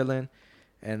 We was chilling.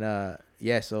 And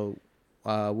so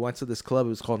we went to this club. It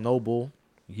was called Noble.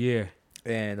 Yeah.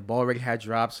 And the ball already had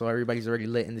dropped, so everybody's already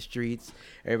lit in the streets.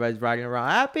 Everybody's riding around,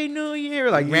 Happy New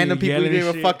Year. Like random people you didn't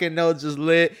even fucking know, just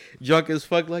lit, drunk as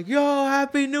fuck. Like, yo,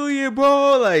 Happy New Year,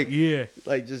 bro. Like, yeah.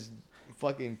 Like just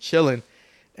fucking chilling.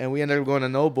 And we ended up going to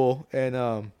Noble. And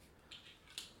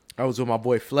I was with my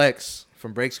boy Flex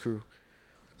from Breaks Crew.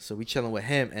 So we chilling with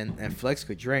him. And Flex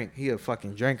could drink. He a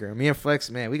fucking drinker. And me and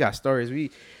Flex, man, we got stories.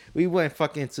 We went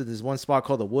fucking to this one spot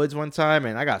called The Woods one time,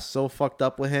 and I got so fucked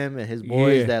up with him and his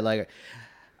boys that like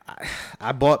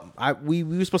we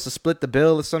were supposed to split the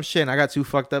bill or some shit, and I got too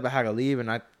fucked up. I had to leave, and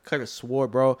I could have swore,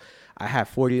 bro, I had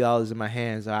 $40 in my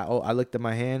hands. I looked at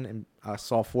my hand and I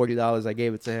saw $40. I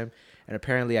gave it to him. And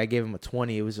apparently I gave him a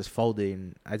 20. It was just folded,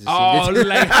 and I just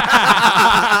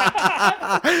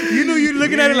you knew you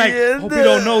looking at it like, hope you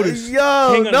don't notice.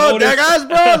 Yo, no, that guy's,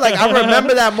 bro. Like, I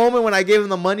remember that moment when I gave him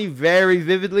the money very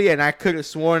vividly, and I could have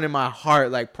sworn in my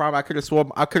heart, like, I could have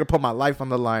sworn I could have put my life on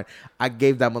the line. I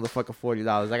gave that motherfucker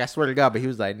 $40. Like, I swear to God, but he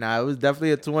was like, nah, it was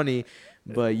definitely a 20.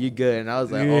 But you good. And I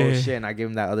was like, oh shit. And I gave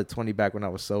him that other 20 back when I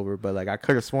was sober. But like I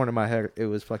could have sworn in my head it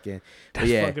was fucking.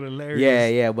 That's fucking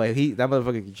hilarious. Yeah. But that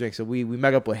motherfucker could drink. So we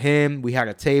met up with him. We had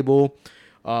a table.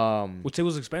 Which it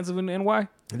was expensive in NY?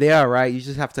 They are, right. You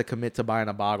just have to commit to buying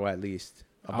a bottle at least.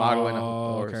 A bottle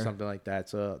or something like that.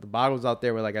 So the bottles out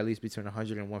there were like at least between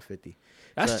 100 and 150.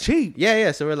 That's cheap.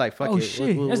 Yeah. So we're like, fuck it. Oh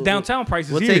shit. That's downtown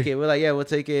prices. We'll take it. We're like, yeah, we'll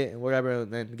take it and whatever.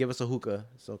 And then give us a hookah.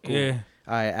 So cool. Yeah.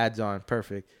 All right, adds on.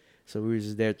 Perfect. So we were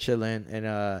just there chilling,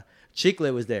 and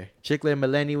Chicle was there. Chicle and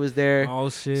Melanie was there. Oh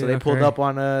shit! So they pulled up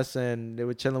on us, and they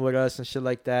were chilling with us and shit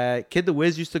like that. Kid the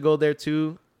Wiz used to go there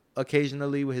too,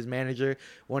 occasionally with his manager.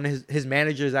 One of his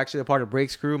manager is actually a part of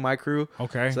Breaks Crew, my crew.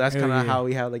 Okay. So that's kind of how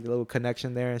we had like a little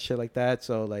connection there and shit like that.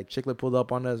 So like Chicle pulled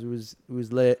up on us. It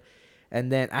was lit,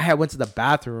 and then I went to the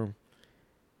bathroom,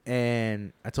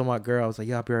 and I told my girl, I was like,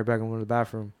 "Yeah, I'll be right back. I'm going to the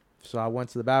bathroom." So I went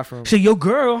to the bathroom. So your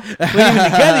girl, we ain't even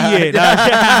together yet.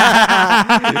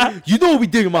 You know what we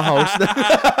did in my house.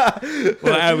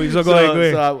 Go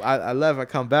ahead. So I left. I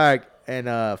come back,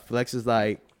 and Flex is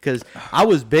like, because I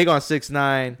was big on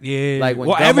 6ix9ine. Yeah. Like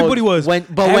when everybody was. No.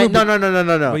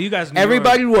 But you guys.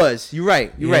 Everybody was. You're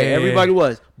right. Everybody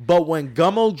was. But when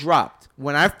Gummo dropped,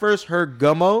 when I first heard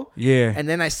Gummo, and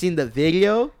then I seen the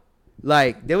video.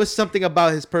 Like there was something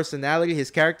about his personality,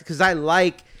 his character, because I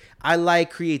like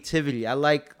creativity. I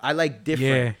like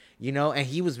different. You know, and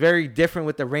he was very different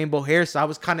with the rainbow hair, so I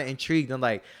was kind of intrigued and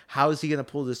like, how is he gonna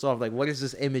pull this off? Like, what is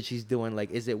this image he's doing? Like,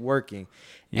 is it working?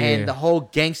 Yeah. And the whole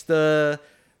gangsta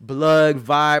blood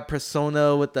vibe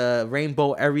persona with the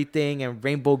rainbow everything and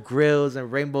rainbow grills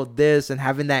and rainbow this and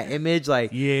having that image,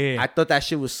 like, I thought that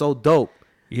shit was so dope.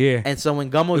 Yeah. And so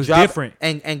when Gummo dropped, different.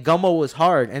 And Gummo was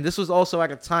hard, and this was also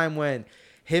at a time when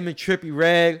him and Trippie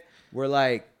Redd were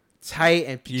like tight,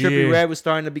 and Trippie Redd was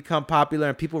starting to become popular,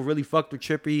 and people really fucked with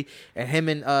Trippie. And him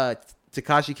and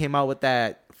Tekashi came out with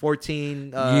that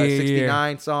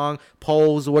 1469 song,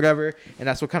 Poles or whatever, and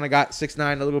that's what kind of got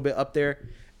 6ix9ine a little bit up there.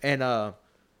 And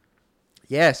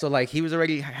so like he was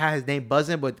already had his name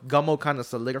buzzing, but Gummo kind of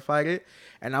solidified it.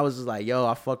 And I was just like, yo,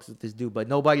 I fucks with this dude, but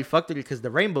nobody fucked with it because the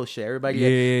rainbow shit.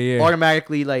 Everybody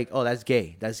automatically like, oh, that's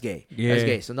gay, that's gay.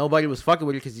 So nobody was fucking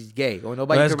with it because he's gay, or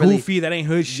nobody. That's goofy. That ain't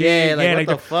hood shit. Yeah, like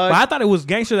what the fuck? But I thought it was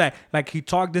gangster that like he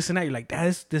talked this and that. You're like,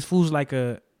 this fool's like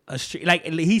a street. Like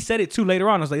he said it too later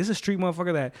on. I was like, this is a street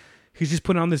motherfucker that he's just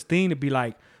putting on this thing to be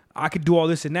like, I could do all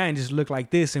this and that and just look like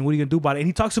this, and what are you gonna do about it? And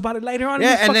he talks about it later on.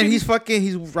 Yeah, and then he's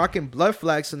rocking blood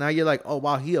flags, so now you're like, oh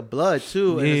wow, he a blood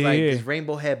too, and it's like this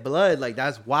rainbow head blood, like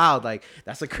that's wild, like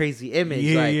that's a crazy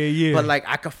image, But like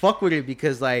I could fuck with it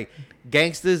because like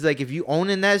gangsters, like if you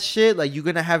owning that shit, like you're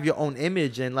gonna have your own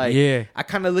image, and like I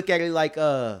kind of look at it like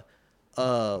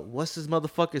what's this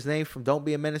motherfucker's name from Don't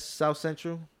Be a Menace to South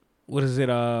Central? What is it?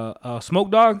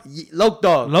 Smoke Dog? Loke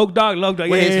Dog.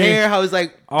 With his hair, how it's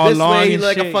like all this long way, he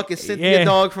like shit. A fucking Cynthia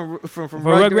dog from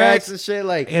Rugrats and shit.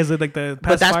 Like, is it like the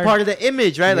pacifier? But that's part of the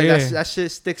image, right? Like that shit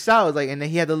sticks out. Like, and then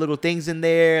he had the little things in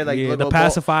there, like the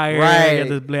pacifier, right?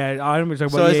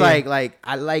 So it's like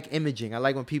I like imaging. I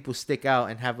like when people stick out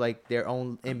and have like their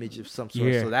own image of some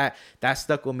sort. So that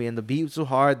stuck with me. And the beats were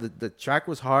hard. The track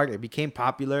was hard. It became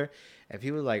popular. And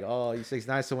people were like, oh, you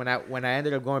 6ix9ine. So when I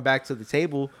ended up going back to the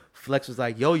table, Flex was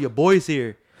like, yo, your boy's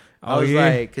here. I was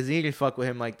like, because he didn't fuck with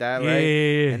him like that, right?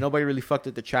 Yeah. And nobody really fucked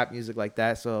with the trap music like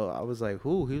that. So I was like,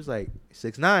 who? He was like,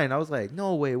 6ix9ine. I was like,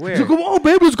 no way, where? Like, come on,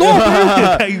 babe, let's go,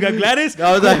 babe. You got Gladys?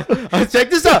 I was like, check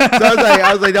this out. So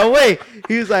I was like, no way.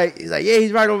 He's like, yeah,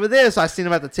 he's right over there. So I seen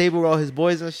him at the table with all his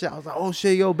boys and shit. I was like, oh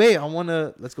shit, yo, babe,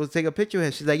 let's go take a picture of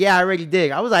him. She's like, yeah, I already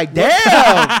did. I was like,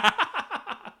 damn.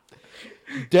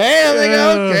 Damn, like,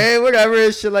 okay,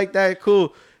 whatever, shit like that,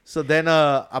 cool. So then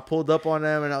I pulled up on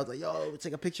him and I was like, yo,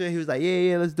 take a picture. He was like,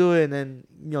 yeah, let's do it. And then,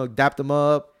 dapped him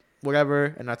up,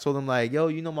 whatever. And I told him like, yo,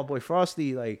 you know my boy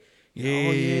Frosty, like,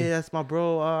 that's my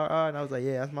bro. And I was like,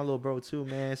 yeah, that's my little bro too,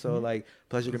 man. So like,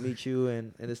 pleasure to meet you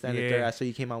and this and the third. I saw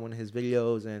you came out in one of his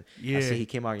videos and I see he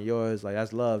came out in yours. Like,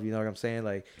 that's love, you know what I'm saying?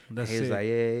 Like, he was like,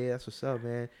 yeah, that's what's up,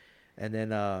 man. And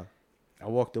then I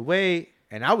walked away.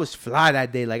 And I was fly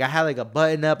that day. Like I had like a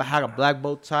button up. I had a black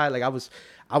bow tie. Like I was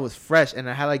fresh. And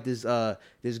I had like this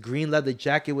green leather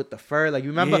jacket with the fur. Like you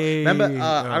remember?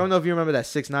 I don't know if you remember that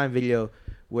 6ix9ine video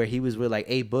where he was with like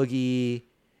A Boogie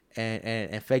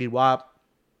and Fetty Wap,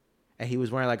 and he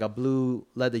was wearing like a blue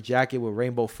leather jacket with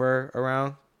rainbow fur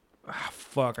around.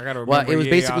 Fuck, I gotta remember. Well, it was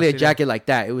basically a jacket like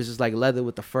that. It was just like leather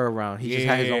with the fur around. He just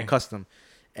had his own custom.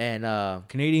 And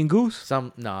Canadian Goose?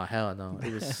 Hell no.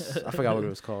 It was I forgot what it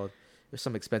was called. It was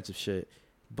some expensive shit.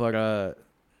 But I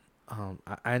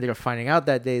ended up finding out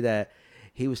that day that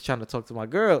he was trying to talk to my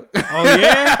girl. Oh,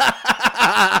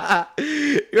 yeah?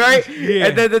 Right? Yeah.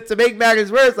 And then to make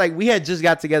matters worse, like, we had just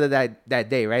got together that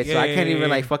day, right? So I can't even,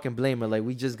 like, fucking blame her. Like,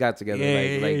 we just got together.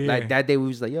 Like that day, we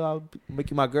was like, yo, I'll make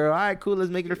you my girl. All right, cool,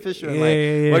 let's make it official.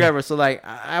 And, whatever. So, like,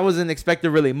 I wasn't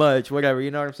expecting really much, whatever.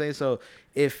 You know what I'm saying? So,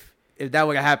 if that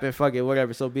would have happened, fuck it,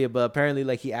 whatever, so be it. But apparently,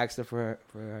 like, he asked her for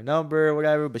her number or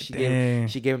whatever, but she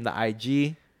gave him the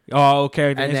IG. Oh,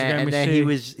 okay. And then he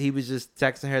was just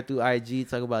texting her through IG,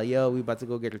 talking about, yo, we about to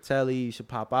go get her telly, you should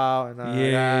pop out. And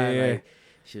like,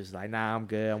 she was like, nah, I'm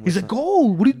good. He's like, go,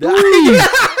 what are you doing?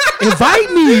 Invite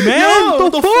me, man. Yo,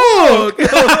 what the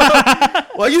fuck?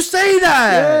 Why you say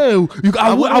that? Yeah,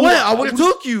 I would have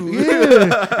took you.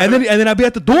 Yeah. and then I'd be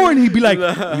at the door and he'd be like,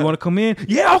 you want to come in?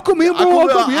 Yeah, I'll come in, bro.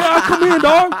 I'll come in,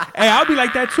 dog. Hey, I'll be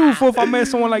like that too, fool, if I met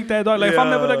someone like that, dog. Like, if I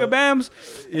met with like a Bams,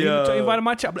 and you invited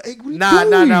my chat, like, hey, what are you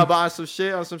doing? Nah, but on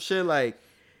some shit, like,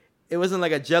 it wasn't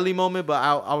like a jelly moment, but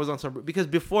I was on some, because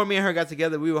before me and her got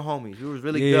together, we were homies. We was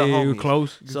really good homies. We were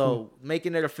close. So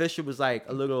making it official was like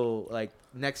a little like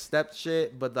next step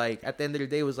shit, but like at the end of the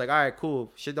day, it was like, all right,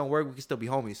 cool. Shit don't work, we can still be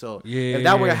homies. So if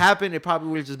that would have happened, it probably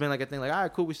would have just been like a thing, like, all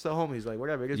right, cool, we still homies. Like,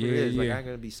 whatever, it is what it is. Like, I ain't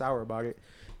gonna be sour about it.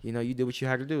 You know, you did what you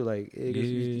had to do. Like,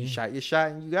 you shot your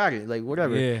shot and you got it. Like,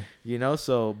 whatever. You know,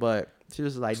 so, but She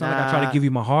was like, It's nah. not like I try to give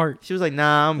you my heart. She was like,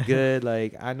 nah, I'm good.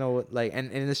 Like, I know, like,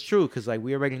 and it's true because, like,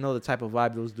 we already know the type of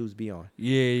vibe those dudes be on.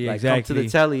 Yeah, Like, exactly. come to the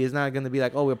telly. It's not going to be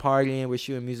like, oh, we're partying, we're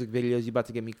shooting music videos, you about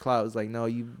to get me clout. It's like, no,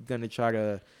 you going to try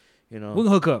to, you know. We'll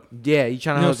hook up. Yeah, you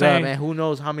trying to You know hook what I'm up, saying? and who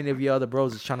knows how many of your other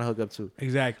bros is trying to hook up too.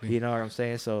 Exactly. You know what I'm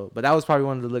saying? So, but that was probably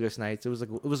one of the littest nights. It was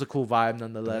a cool vibe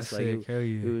nonetheless. That's like, sick. Hell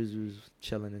yeah. it was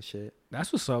chilling and shit.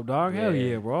 That's what's up, dog. Hell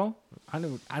Yeah. yeah, bro.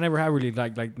 I never had really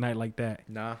like night like that.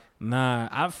 Nah.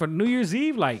 For New Year's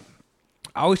Eve, like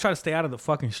I always try to stay out of the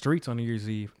fucking streets on New Year's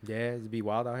Eve. Yeah, it'd be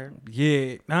wild out here.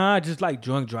 Yeah, nah, just like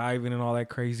drunk driving and all that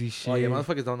crazy shit. Oh yeah,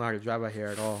 motherfuckers don't know how to drive out here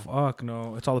at all. Fuck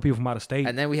no, it's all the people from out of state.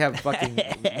 And then we have fucking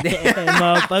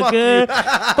Motherfucker.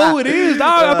 Who it is,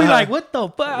 dog? I'll be like, what the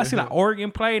fuck? I see like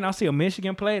Oregon play, and I'll see a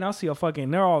Michigan play, and I'll see a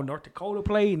fucking, they're all North Dakota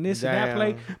play, and this and that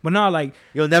play. But no, like,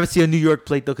 you'll never see a New York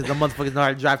plate though, because the motherfuckers know how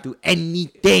to drive through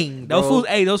anything. Bro.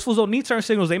 those fools don't need turn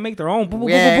signals. They make their own. Boom, boom,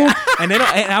 Yeah. boom, boom, boom. And they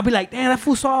don't. And I'll be like, damn, that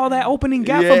fool saw all that opening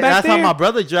gap from back that's there. how my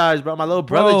brother drives, bro. My little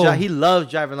brother Bro. drives. He loves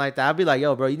driving like that. I'll be like,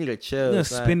 yo, bro, you need to chill. He'll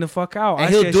son. spin the fuck out. And I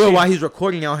he'll said, do it shit. while he's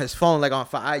recording it on his phone, like on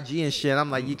for IG and shit.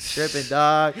 I'm like, you tripping,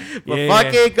 dog? But Yeah.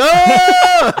 fucking go.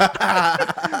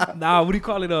 Nah, what do you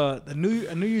call it? A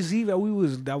New Year's Eve that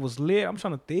was lit. I'm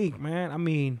trying to think, man. I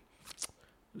mean,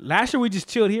 last year we just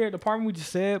chilled here at the apartment. We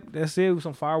just said that's it.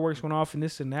 Some fireworks went off and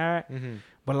this and that. Mm-hmm.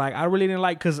 But like, I really didn't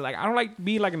like, cause like I don't like to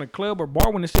be like in a club or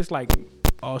bar when it's just like,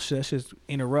 oh shit, that's just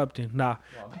interrupting. Nah,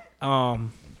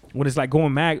 when it's like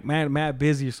going mad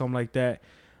busy or something like that.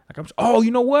 Like oh,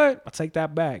 you know what? I'll take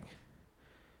that back.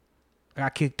 I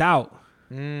got kicked out.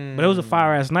 But it was a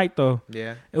fire ass night though.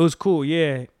 Yeah. It was cool,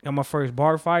 yeah. Got my first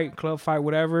bar fight, club fight,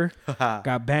 whatever.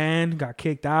 Got banned, got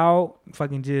kicked out,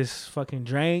 fucking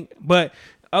drank. But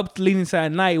up to leading to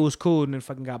that night, it was cool, and then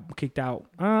fucking got kicked out.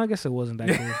 I guess it wasn't that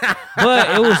cool.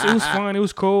 But it was fun, it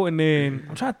was cool. And then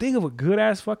I'm trying to think of a good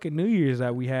ass fucking New Year's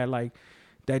that we had, like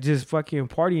that just fucking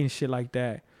party and shit like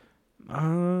that.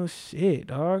 Oh shit,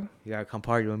 dog. You gotta come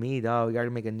party with me, dog. We gotta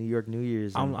make a New York New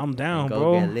Year's. I'm down, and go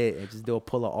bro. Get lit and just do a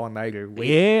pull up all nighter. I'm wait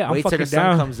till the fucking sun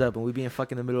down. comes up and we be in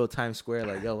fucking the middle of Times Square.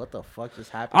 Like, yo, what the fuck just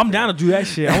happened? I'm down to do that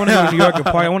shit. I want to go to New York and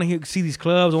party. I want to see these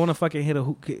clubs. I want to fucking hit a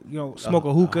smoke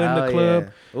a hookah in the hell club. yeah.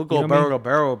 We'll go You know what I barrel mean? to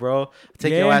barrel, bro.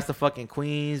 Take Yeah. your ass to fucking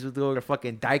Queens. We'll go to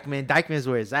fucking Dykeman. Dykeman's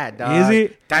where it's at, dog. Is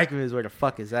it? Dykeman is where the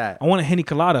fuck is at. I want a Henny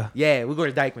Colada. Yeah, we'll go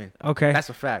to Dykeman. Okay. That's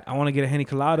a fact. I want to get a Henny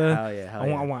Colada. Hell yeah, hell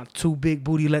I want two big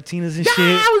booty Latinas and shit.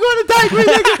 Yeah, we're going to Dykeman,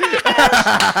 nigga.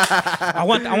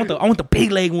 I want the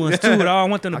big leg ones too. Dog. I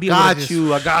want them to be. I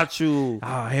able to got you.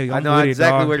 Oh hell, yeah, I I'm know with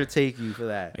exactly it, dog. where to take you for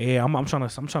that. Yeah, I'm trying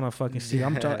to fucking see.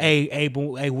 Hey,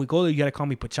 we go there. You gotta call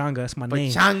me Pachanga. That's my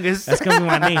name. Pachangas. That's gonna be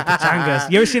my name,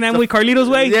 Pachangas. You ever seen that movie Carlito's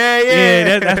Way?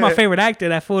 Yeah. That's my favorite actor.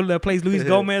 That fool that plays Luis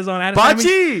Gomez on Adam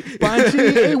Pachi.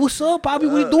 Pachi, hey, what's up, Bobby?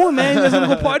 What you doing, man? You guys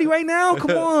wanna go party right now?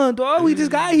 Come on, dog. We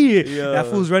just got here. Yeah. That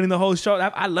fool's running the whole show.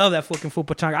 I love that fucking fool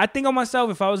Pachanga. I think of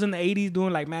myself if I was in the 80s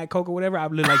doing like Mad Coke or whatever,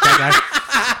 I'd look like that guy.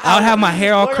 I would have my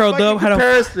hair all curled up.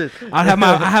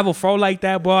 I have a fro like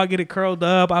that, boy. I get it curled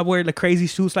up. I wear the crazy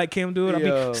suits like Kim do it.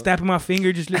 I be snapping my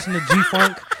finger, just listen to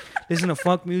G-Funk. Listen to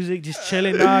funk music, just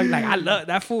chilling, dog. Like I love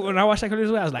that fool. When I watched that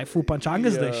cartoon, I was like, "Fool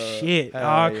Pachanga's the shit,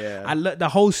 dog." Yeah. I love the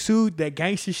whole suit, that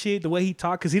gangster shit, the way he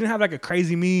talked, because he didn't have like a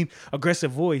crazy, mean,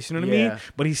 aggressive voice. You know what I mean?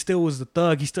 But he still was the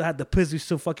thug. He still had the pistol. He's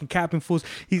still fucking capping fools.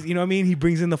 He's, you know what I mean? He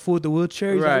brings in the fool with the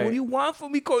wheelchair. He's like, "What do you want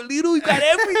from me, Carlito? You got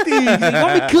everything. He's like, you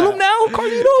want me to kill him now,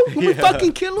 Carlito? You want me to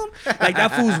fucking kill him?" Like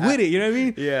that fool's with it. You know what I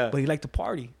mean? Yeah. But he like to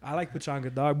party. I like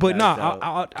Pachanga, dog. But That's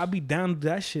nah, I'll be down to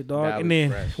that shit, dog. That And was then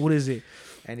fresh. what is it?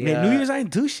 And Man, New Year's I ain't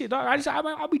do shit, dog.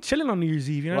 I'll be chilling on New Year's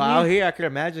Eve. You know well, what I out mean? here I could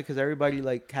imagine because everybody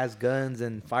like has guns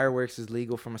and fireworks is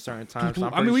legal from a certain time. So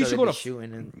I'm pretty we sure should they go be to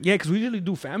shooting and Yeah, because we usually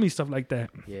do family stuff like that.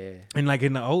 yeah. And like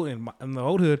in the old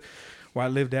hood where I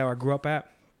lived at, where I grew up at,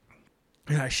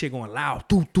 that shit going loud,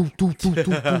 doo,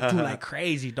 like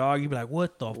crazy, dog. You be like,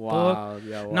 what the fuck?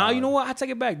 Yeah, Nah, you know what? I take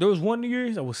it back. There was one New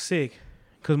Year's I was sick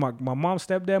because my mom,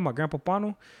 stepdad, my grandpa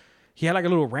Pano, he had like a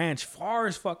little ranch far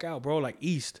as fuck out, bro, like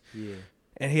east. Yeah.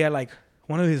 And he had like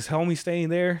one of his homies staying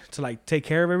there to like take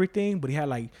care of everything, but he had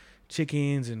like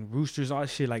chickens and roosters, all that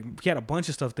shit. Like he had a bunch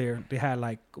of stuff there. They had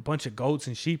like a bunch of goats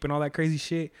and sheep and all that crazy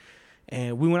shit.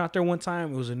 And we went out there one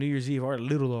time. It was a New Year's Eve, or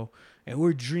little though. And we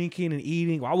were drinking and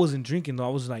eating. Well, I wasn't drinking though. I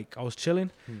was chilling.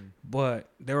 But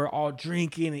they were all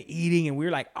drinking and eating, and we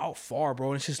were like out far, bro.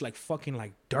 And it's just like fucking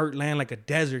like dirt land, like a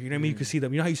desert. You know what I mean? You can see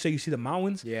them. You know how you say you see the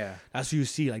mountains? Yeah. That's what you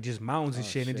see, like just mountains and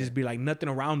shit. And shit. it just be like nothing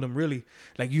around them really.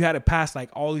 Like you had to pass like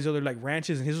all these other like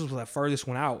ranches, and his was the furthest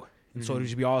one out. And so it would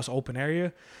just be all this open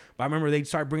area. But I remember they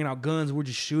started bringing out guns. We're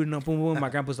just shooting up, boom, boom. My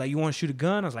grandpa's like, "You want to shoot a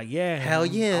gun?" I was like, "Yeah." Hell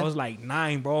yeah. I was like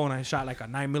 9, bro, and I shot like a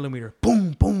 9mm.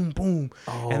 Boom, boom, boom.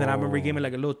 Oh. And then I remember he gave me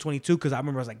like a little 22 because I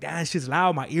remember I was like, "Damn, this shit's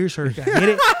loud. My ears hurt." I hit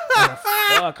it. I was like,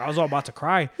 fuck. I was all about to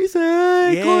cry. He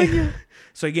said, Yeah.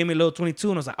 So he gave me a little 22,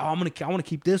 and I was like, "Oh, I want to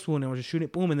keep this one." And I was just shooting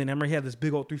it, boom. And then I remember he had this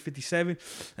big old 357,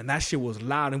 and that shit was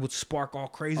loud and would spark all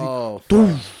crazy. Oh,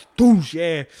 Doosh, doosh,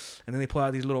 yeah. And then they pull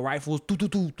out these little rifles, doo, doo,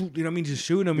 doo, doo, you know what I mean, just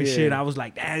shooting them and Yeah. shit. I was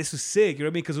like, "Damn, this is sick," you know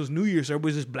what I mean? Because it was New Year, so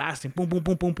everybody's just blasting, boom, boom,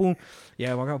 boom, boom, boom.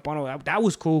 Yeah, that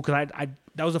was cool because I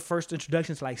that was the first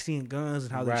introduction to like seeing guns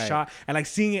and how they Right. shot, and like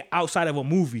seeing it outside of a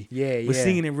movie. Yeah, but yeah.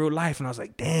 seeing it in real life, and I was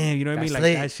like, "Damn," you know what I mean? That's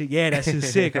Like lit. that shit. Yeah, that shit's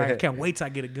sick. Like, I can't wait till I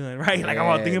get a gun, right? Like I'm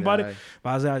all Yeah, thinking about dog. it.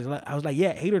 But I was like,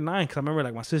 yeah, 8 or 9, because I remember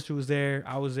like my sister was there,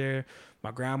 I was there,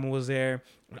 my grandma was there,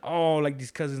 and all like these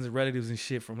cousins and relatives and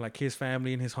shit from like his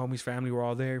family and his homie's family were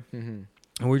all there. Mm-hmm.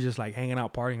 And we're just like hanging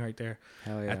out, partying right there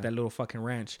Hell yeah. at that little fucking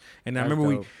ranch. And I That's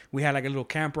remember dope. we had like a little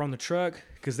camper on the truck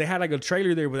because they had like a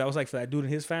trailer there, but that was like for that dude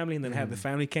and his family. And then had the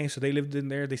family came, so they lived in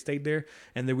there, they stayed there,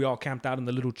 and then we all camped out in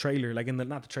the little trailer, like in the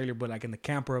not the trailer, but like in the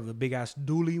camper of the big ass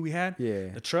dually we had. Yeah.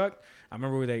 The truck. I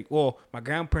remember my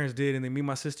grandparents did, and then me and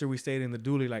my sister we stayed in the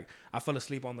dually. Like I fell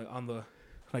asleep on the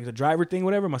like the driver thing,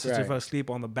 whatever. My sister Right. fell asleep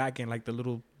on the back end, like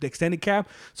the extended cab.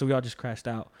 So we all just crashed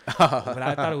out. But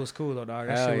I thought it was cool though, dog.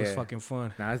 That Hell shit was yeah. fucking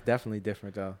fun. Nah, it's definitely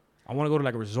different though. I want to go to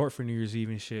like a resort for New Year's Eve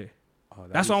and shit. Oh,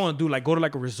 That's what I want to do. Like go to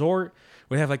like a resort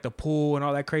where they have like the pool and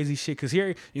all that crazy shit. Cause here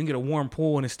you can get a warm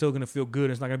pool and it's still gonna feel good.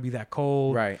 It's not gonna be that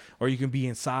cold. Right. Or you can be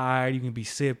inside. You can be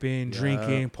sipping,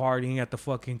 drinking, partying at the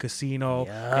fucking casino.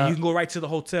 Yeah. And you can go right to the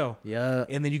hotel. Yeah.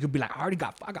 And then you could be like, I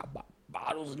got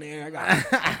bottles in there.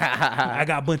 I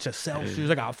got a bunch of Celsius.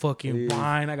 I got fucking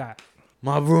wine. I got.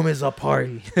 My room is a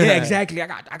party. Yeah, exactly. I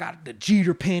got the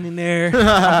Jeter pen in there.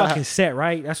 I'm fucking set,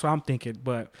 right? That's what I'm thinking.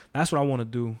 But that's what I want to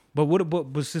do.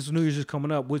 But since New Year's is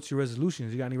coming up, what's your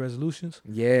resolutions? You got any resolutions?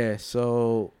 Yeah,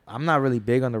 so I'm not really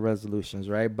big on the resolutions,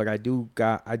 right? But I do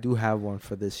have one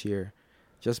for this year,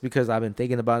 just because I've been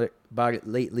thinking about it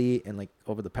lately and like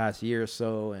over the past year or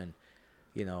so, and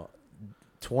you know,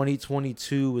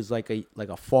 2022 was like a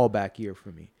fallback year for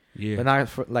me. Yeah. But not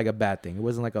for like a bad thing. It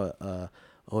wasn't like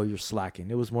oh, you're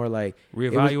slacking. It was more like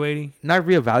Reevaluating. not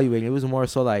reevaluating. It was more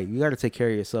so like you got to take care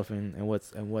of yourself and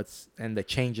the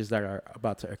changes that are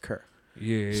about to occur.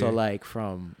 Yeah. So like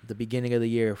from the beginning of the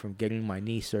year, from getting my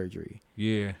knee surgery,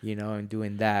 Yeah. you know, and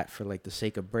doing that for like the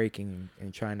sake of breaking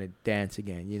and trying to dance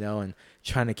again, you know, and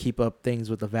trying to keep up things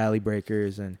with the Valley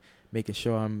Breakers and making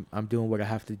sure I'm doing what I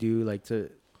have to do, like to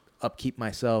upkeep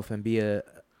myself and be a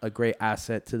great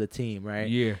asset to the team, right?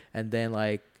 Yeah. And then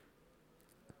like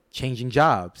changing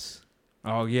jobs.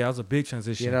 Oh yeah, that was a big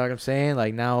transition. You know what I'm saying?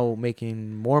 Like now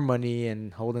making more money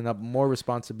and holding up more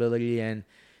responsibility and,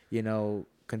 you know,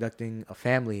 conducting a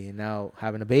family and now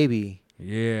having a baby,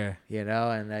 Yeah. you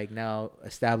know, and like now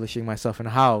establishing myself in a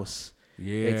house.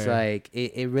 Yeah. It's like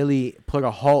it really put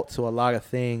a halt to a lot of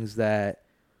things that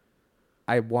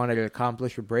I wanted to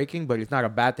accomplish with breaking, but it's not a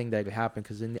bad thing that it happened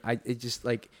because it just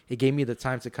like it gave me the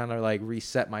time to kind of like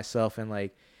reset myself and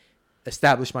like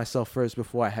establish myself first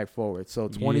before I head forward. So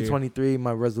 2023,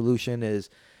 my resolution is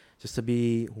just to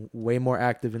be way more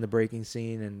active in the breaking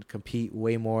scene and compete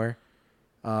way more.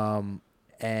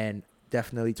 And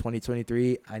definitely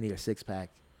 2023, I need a 6-pack.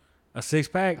 A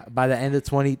 6-pack? By the end of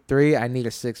 23, I need a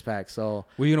 6-pack. So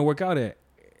Where you gonna work out at?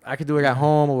 I could do it at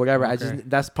home or whatever. Okay.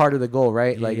 That's part of the goal,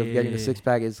 right? Like of getting a Yeah.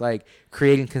 6-pack is like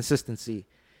creating consistency.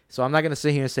 So I'm not gonna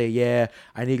sit here and say, yeah,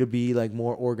 I need to be like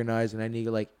more organized and I need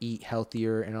to like eat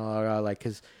healthier and all that, like,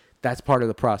 because that's part of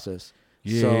the process.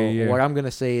 Yeah. What I'm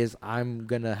gonna say is I'm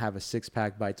gonna have a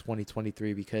 6-pack by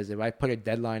 2023 because if I put a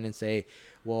deadline and say,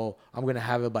 well, I'm gonna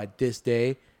have it by this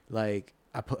day, like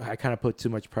I kind of put too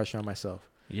much pressure on myself.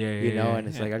 Yeah. You know, and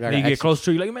it's like I gotta Then you get execute. close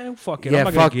to it, you're like, man, fuck it. Yeah, I'm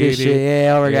not fuck gonna get this it. shit.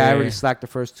 Yeah, I Yeah. already slacked the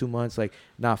first 2 months. Like,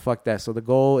 nah, fuck that. So the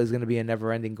goal is gonna be a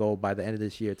never-ending goal by the end of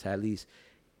this year to at least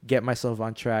get myself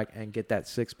on track and get that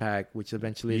 6-pack, which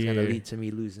eventually is gonna Yeah. lead to me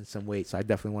losing some weight. So I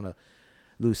definitely want to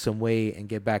lose some weight and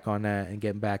get back on that and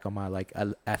get back on my like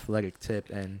athletic tip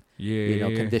and you know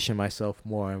condition myself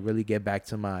more and really get back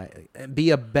to my and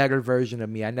be a better version of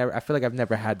me. I feel like I've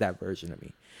never had that version of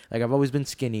me. Like I've always been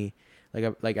skinny.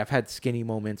 I've had skinny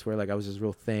moments where like I was just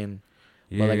real thin,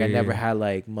 but like I never had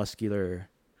like muscular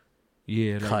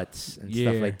cuts and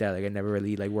stuff like that. Like I never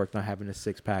really like worked on having a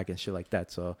 6-pack and shit like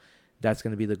that. So that's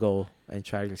gonna be the goal and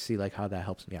try to see like how that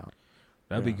helps me out.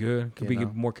 That'd be good. Could You be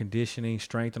know? more conditioning,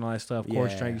 strength, and all that stuff. Core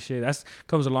Yeah. strength and shit. That's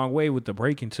comes a long way with the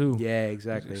breaking too. Yeah,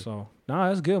 exactly. So nah,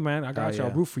 that's good, man. I got Oh, y'all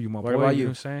yeah. root for you, my What boy. about You you? know what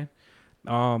I'm saying?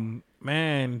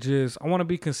 Man, just I want to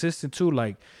be consistent too.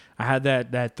 Like I had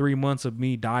that 3 months of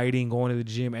me dieting, going to the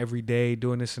gym every day,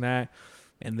 doing this and that,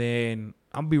 and then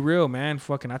I'll be real, man.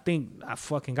 I think I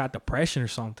fucking got depression or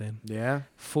something. Yeah.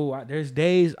 Fool, there's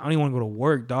days I don't even want to go to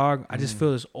work, dog. I just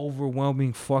feel this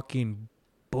overwhelming fucking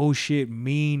bullshit,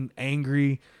 mean,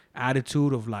 angry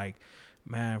attitude of like,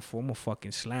 man, I'm gonna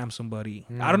fucking slam somebody.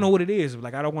 I don't know what it is.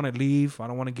 Like, I don't want to leave. I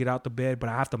don't want to get out the bed, but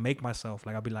I have to make myself.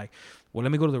 Like, I'll be like, well,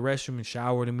 let me go to the restroom and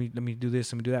shower. Let me do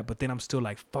this. Let me do that. But then I'm still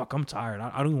like, fuck, I'm tired.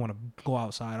 I don't even want to go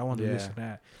outside. I want to do this and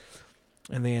that.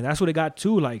 And then that's what it got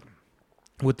to. Like,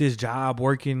 with this job,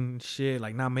 working shit,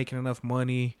 like not making enough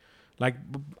money. Like,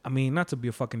 I mean, not to be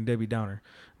a fucking Debbie Downer.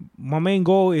 My main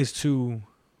goal is to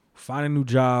find a new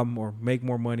job or make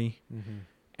more money.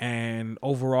 And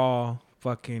overall,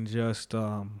 fucking just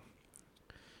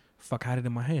fuck, I had it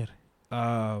in my head.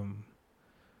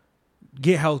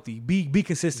 Get healthy, be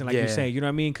consistent, like you're saying. You know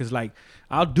what I mean? Because like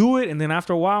I'll do it, and then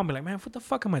after a while, I'll be like, man, what the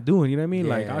fuck am I doing? You know what I mean?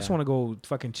 Like I just want to go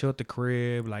fucking chill at the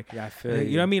crib. Like, I feel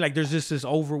you know what I mean? Like there's just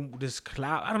this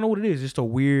cloud. I don't know what it is. Just a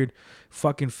weird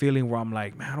fucking feeling where I'm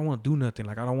like, man, I don't want to do nothing.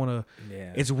 Like I don't want to.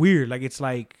 Yeah. It's weird. Like it's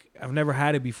like I've never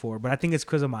had it before, but I think it's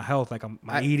because of my health. Like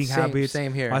my eating habits,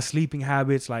 same here. my sleeping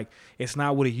habits. Like it's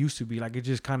not what it used to be. Like it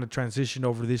just kind of transitioned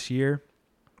over this year.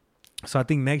 So I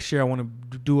think next year I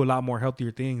want to do a lot more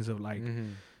healthier things of like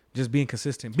just being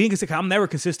consistent. Being consistent. I'm never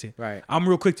consistent. Right. I'm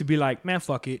real quick to be like, man,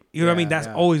 fuck it. You know what I mean? That's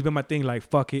always been my thing. Like,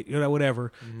 fuck it. You know,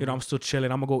 whatever. You know, I'm still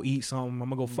chilling. I'm going to go eat something. I'm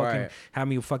going to go fucking have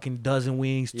me a fucking dozen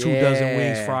wings, 2 dozen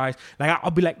wings, fries. Like,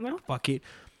 I'll be like, man, fuck it.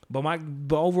 But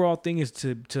the overall thing is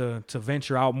to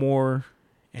venture out more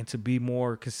and to be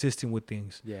more consistent with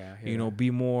things. Yeah. You know,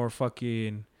 be more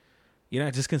fucking... You know,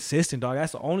 just consistent, dog.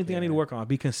 That's the only thing I need to work on.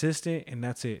 Be consistent, and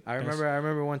that's it. I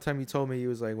remember one time you told me, you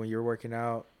was like, when you were working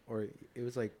out, or it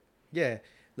was like,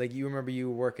 like you remember you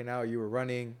were working out, you were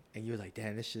running, and you were like,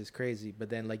 damn, this shit is crazy. But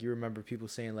then like you remember people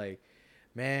saying like,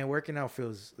 man, working out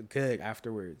feels good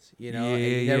afterwards, you know? And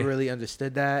you never really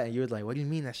understood that. And you were like, what do you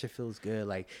mean that shit feels good?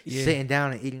 Like sitting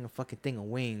down and eating a fucking thing of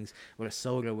wings with a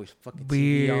soda with fucking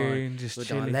TV on, just with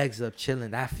chilling. our legs up,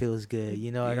 chilling. That feels good.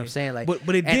 You know what I'm saying? Like,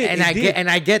 but it did. And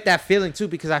I get that feeling too,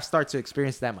 because I start to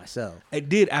experience that myself. It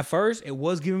did. At first, it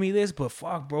was giving me this, but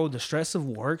fuck, bro, the stress of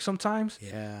work sometimes.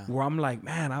 Yeah. Where I'm like,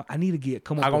 man, I need to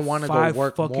come up I don't with want to 5 go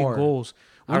work fucking more. goals.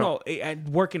 Well, no,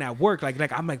 working at work, like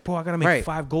I'm like, bro, I gotta make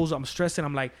 5 goals. I'm stressing.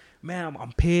 I'm like, man,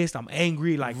 I'm pissed. I'm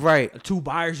angry. Like, 2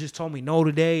 buyers just told me no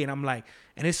today, and I'm like,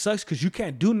 and it sucks because you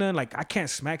can't do nothing. Like, I can't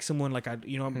smack someone like back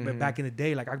in the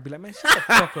day. Like, I'd be like, man, shut the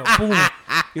fuck up, boom. You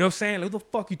know what I'm saying? Like, what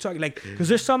the fuck you talking? Like, because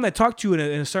there's some that talk to you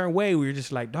in a certain way where you're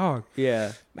just like, dog.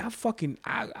 Yeah. Man, I fucking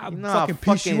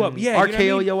piss you up. Yeah, RKO, you know what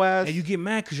I mean? Your ass. And you get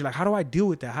mad because you're like, how do I deal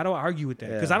with that? How do I argue with that?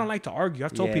 Because I don't like to argue.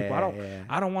 I've told people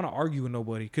I don't want to argue with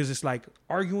nobody because it's like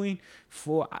arguing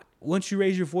once you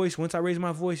raise your voice, once I raise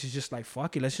my voice, it's just like,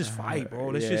 fuck it, let's just fight, bro.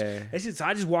 Let's just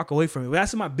I just walk away from it. But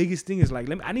that's my biggest thing is like,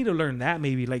 I need to learn that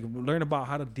maybe, like learn about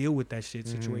how to deal with that shit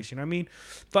situation. I mean,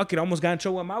 fuck it, I almost got in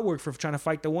trouble at my work for trying to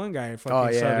fight the one guy in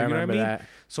fucking Southern. You know what I mean? That.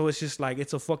 So it's just like,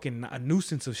 it's a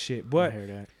nuisance of shit. But I hear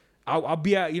that. I'll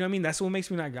be out, you know what I mean? That's what makes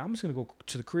me like, I'm just gonna go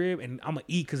to the crib and I'm gonna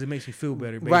eat because it makes me feel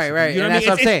better. Basically. Right. You know and that's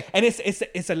what I'm saying. And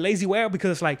it's a lazy way out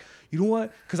because it's like, you know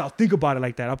what? Because I'll think about it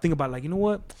like that. I'll think about it like, you know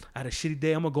what? I had a shitty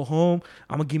day. I'm gonna go home.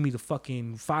 I'm gonna give me the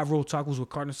fucking 5 roll tacos with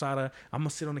carne asada. I'm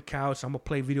gonna sit on the couch. I'm gonna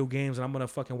play video games and I'm gonna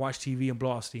fucking watch TV and blow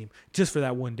off steam just for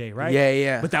that one day, right?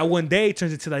 Yeah. But that one day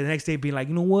turns into like the next day being like,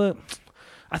 you know what?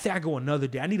 I think I go another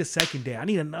day. I need a second day. I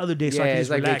need another day so I can just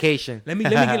like relax. Vacation. Let me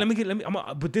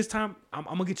get. But this time I'm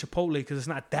gonna get Chipotle because it's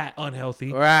not that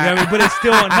unhealthy. Right. You know what I mean? But it's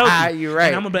still unhealthy. You're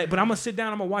right. And I'm gonna sit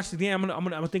down. I'm gonna watch the game. I'm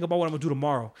gonna think about what I'm gonna do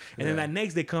tomorrow. And then that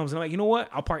next day comes and I'm like, you know what?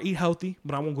 I'll probably eat healthy,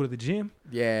 but I won't go to the gym.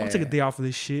 Yeah. I'm gonna take a day off of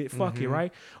this shit. Fuck it,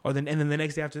 right? And then the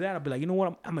next day after that, I'll be like, you know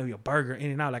what? I'm gonna be a burger in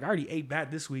and out. Like I already ate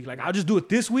bad this week. Like I'll just do it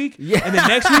this week. Yeah. And then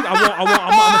next week I'm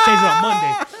gonna change it on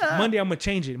Monday. Monday I'm gonna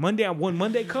change it. When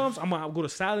Monday comes, I'm gonna go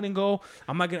to Salad and Go.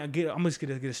 I'm just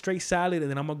gonna get a straight salad, and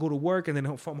then I'm gonna go to work, and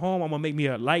then from home I'm gonna make me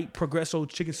a light Progresso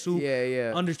chicken soup,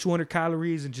 under 200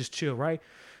 calories, and just chill, right?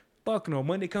 Fuck no.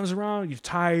 Monday comes around, you're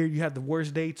tired, you had the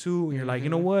worst day too, and you're like, you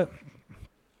know what?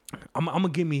 I'm gonna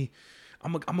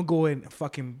go ahead and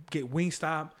fucking get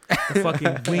Wingstop, the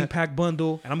fucking wing pack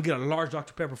bundle, and I'm gonna get a large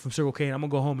Dr. Pepper from Circle K, and I'm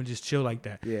gonna go home and just chill like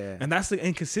that. Yeah. And that's the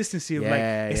inconsistency of like,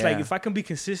 it's like if I can be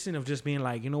consistent of just being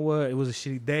like, you know what, it was a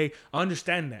shitty day, I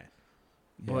understand that.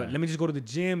 But Yeah. let me just go to the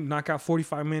gym, knock out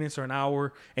 45 minutes or an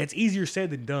hour. And it's easier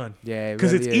said than done. Yeah,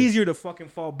 Because really it's is. easier to fucking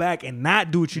fall back and not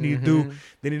do what you need to do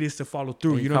than it is to follow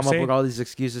through. And You know come what I'm up saying? with all these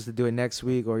excuses to do it next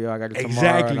week, or yo, I got it tomorrow.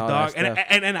 Exactly, and all dog. That stuff.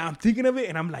 And I'm thinking of it,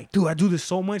 and I'm like, dude, I do this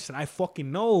so much that I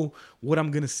fucking know what I'm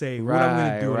gonna say, what I'm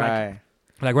gonna do. Right.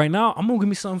 Like right now, I'm gonna give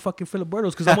me something fucking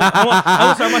Filiberto's because I'm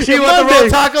gonna start my shit You want the Monday. roll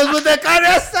tacos with that carne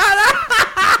asada?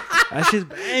 That shit's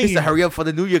He said, banging. hurry up for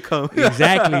the New Year come.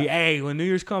 Exactly. Hey, when New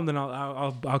Year's come, then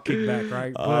I'll kick back,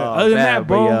 right? But Oh, other than man, that,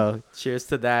 bro. but yo, cheers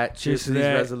to that. Cheers to these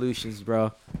that. resolutions,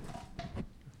 bro.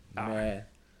 Man.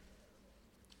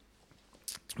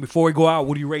 Before we go out,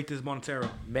 what do you rate this Montero?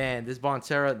 Man, this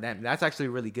Bonterra, that's actually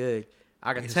really good.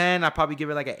 I got 10. I'd probably give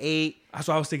it like an 8. That's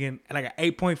what I was thinking. Like an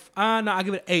 8 point. No, I'll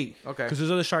give it an 8. Okay. Because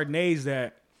there's other Chardonnays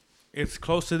that it's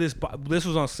close to this. This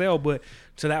was on sale, but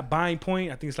to that buying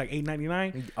point, I think it's like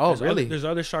 $8.99. Oh, really? There's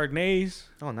other Chardonnays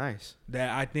Oh, nice. that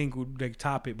I think would like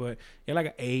top it, but yeah, like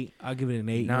an 8. I'll give it an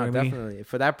 8. No, you know what I mean? definitely.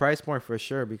 For that price point, for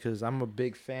sure, because I'm a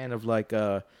big fan of like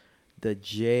the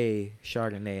J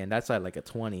Chardonnay, and that's at like a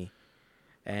 20.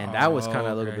 And that was kind of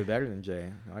a little okay. bit better than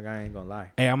J. Like, I ain't gonna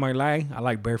lie. Hey, I might lie. I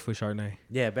like Barefoot Chardonnay.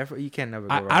 Yeah, Bedford, you can't never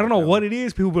go wrong I don't with know that what one. it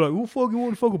is. People be like, "Who fucking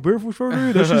want to fuck with Barefoot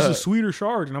Chardonnay? That's just a sweeter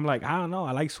Chard." And I'm like, I don't know.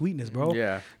 I like sweetness, bro.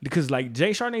 Yeah. Because like J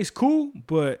Chardonnay's cool,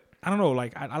 but I don't know.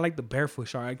 Like I like the Barefoot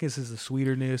Chard. I guess it's the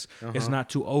sweeterness. It's not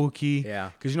too oaky. Yeah.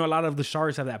 Because you know a lot of the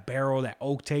Chards have that barrel, that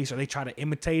oak taste, or they try to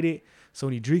imitate it. So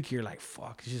when you drink, you're like,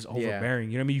 "Fuck, it's just overbearing."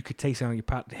 You know what I mean? You could taste it on your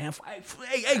palate. Damn, hey, put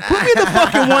me in the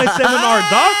fucking one seminar,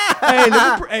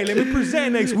 dog. Let me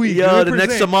present next week. Yo, Let me the next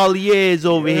present. sommelier is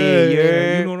over Yeah,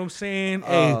 here. you know what I'm saying?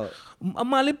 Oh. Hey,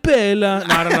 Malipela.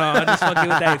 No, I don't know. I just fucking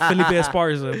with that Felipe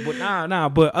Esparza. But nah.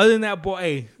 But other than that, boy,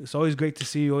 hey, it's always great to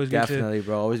see you. Always great to. Definitely,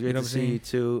 bro. Always great know to what I'm see you saying?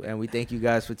 too. And we thank you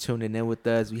guys for tuning in with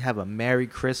us. We have a Merry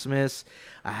Christmas,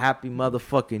 a happy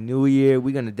motherfucking New Year.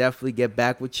 We're gonna definitely get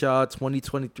back with y'all.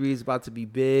 2023 is about to be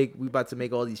big. We about to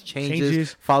make all these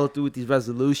changes. Follow through with these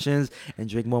resolutions, and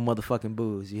drink more motherfucking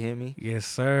booze. You hear me? Yes,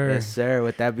 sir. Yes, sir.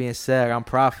 With that being said, I'm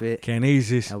Prophet,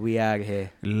 Canisius. and we out of here.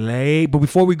 Late. But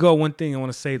before we go, one thing I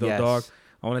want to say though, Yes. dog.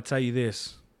 I want to tell you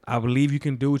this. I believe you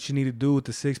can do what you need to do with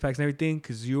the 6-packs and everything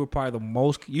because you are probably the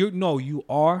most. You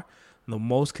are the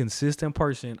most consistent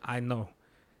person I know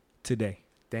today.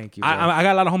 Thank you. Bro. I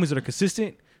got a lot of homies that are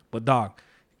consistent, but dog,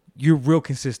 you're real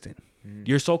consistent.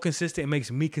 You're so consistent, it makes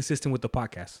me consistent with the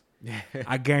podcast.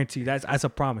 I guarantee you that's a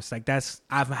promise. Like I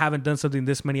haven't done something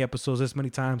this many episodes, this many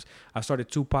times. I've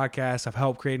started 2 podcasts. I've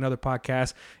helped create another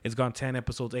podcast. It's gone 10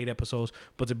 episodes, 8 episodes.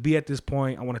 But to be at this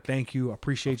point, I want to thank you. I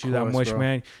appreciate you that course, much, bro.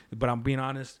 man. But I'm being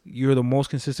honest. You're the most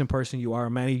consistent person. You are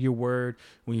a man of your word.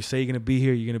 When you say you're gonna be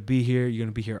here, you're gonna be here. You're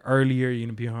gonna be here earlier. You're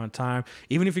gonna be here on time.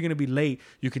 Even if you're gonna be late,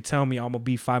 you can tell me I'm gonna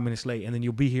be 5 minutes late, and then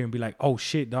you'll be here and be like, "Oh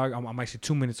shit, dog, I'm actually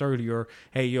 2 minutes early," or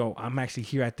 "Hey, yo, I'm actually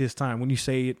here at this time." When you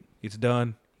say it, it's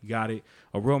done. You got it.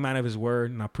 A real man of his word,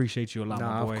 and I appreciate you a lot,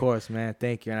 my boy. Of course, man.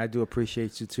 Thank you. And I do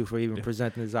appreciate you, too, for even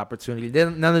presenting this opportunity.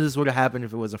 None of this would have happened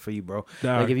if it wasn't for you, bro.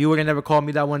 Dog. Like, if you would have never called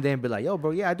me that one day and be like, yo,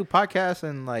 bro, yeah, I do podcasts.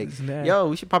 And, like, Nah. yo,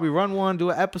 we should probably run one, do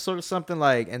an episode or something.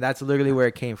 Like, and that's literally where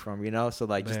it came from, you know? So,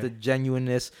 like, just Man. the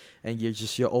genuineness and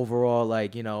your overall,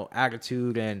 like, you know,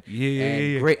 attitude. And,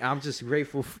 Yeah. great. I'm just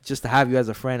grateful just to have you as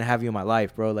a friend and have you in my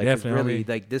life, bro. Like, it's Definitely. really,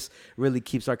 like, this really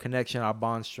keeps our connection, our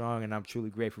bond strong. And I'm truly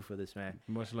grateful for this, man.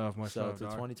 Much love, So, dog. to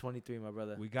 2023, my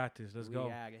brother. We got this. Let's We go.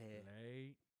 outta here.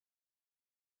 Hey.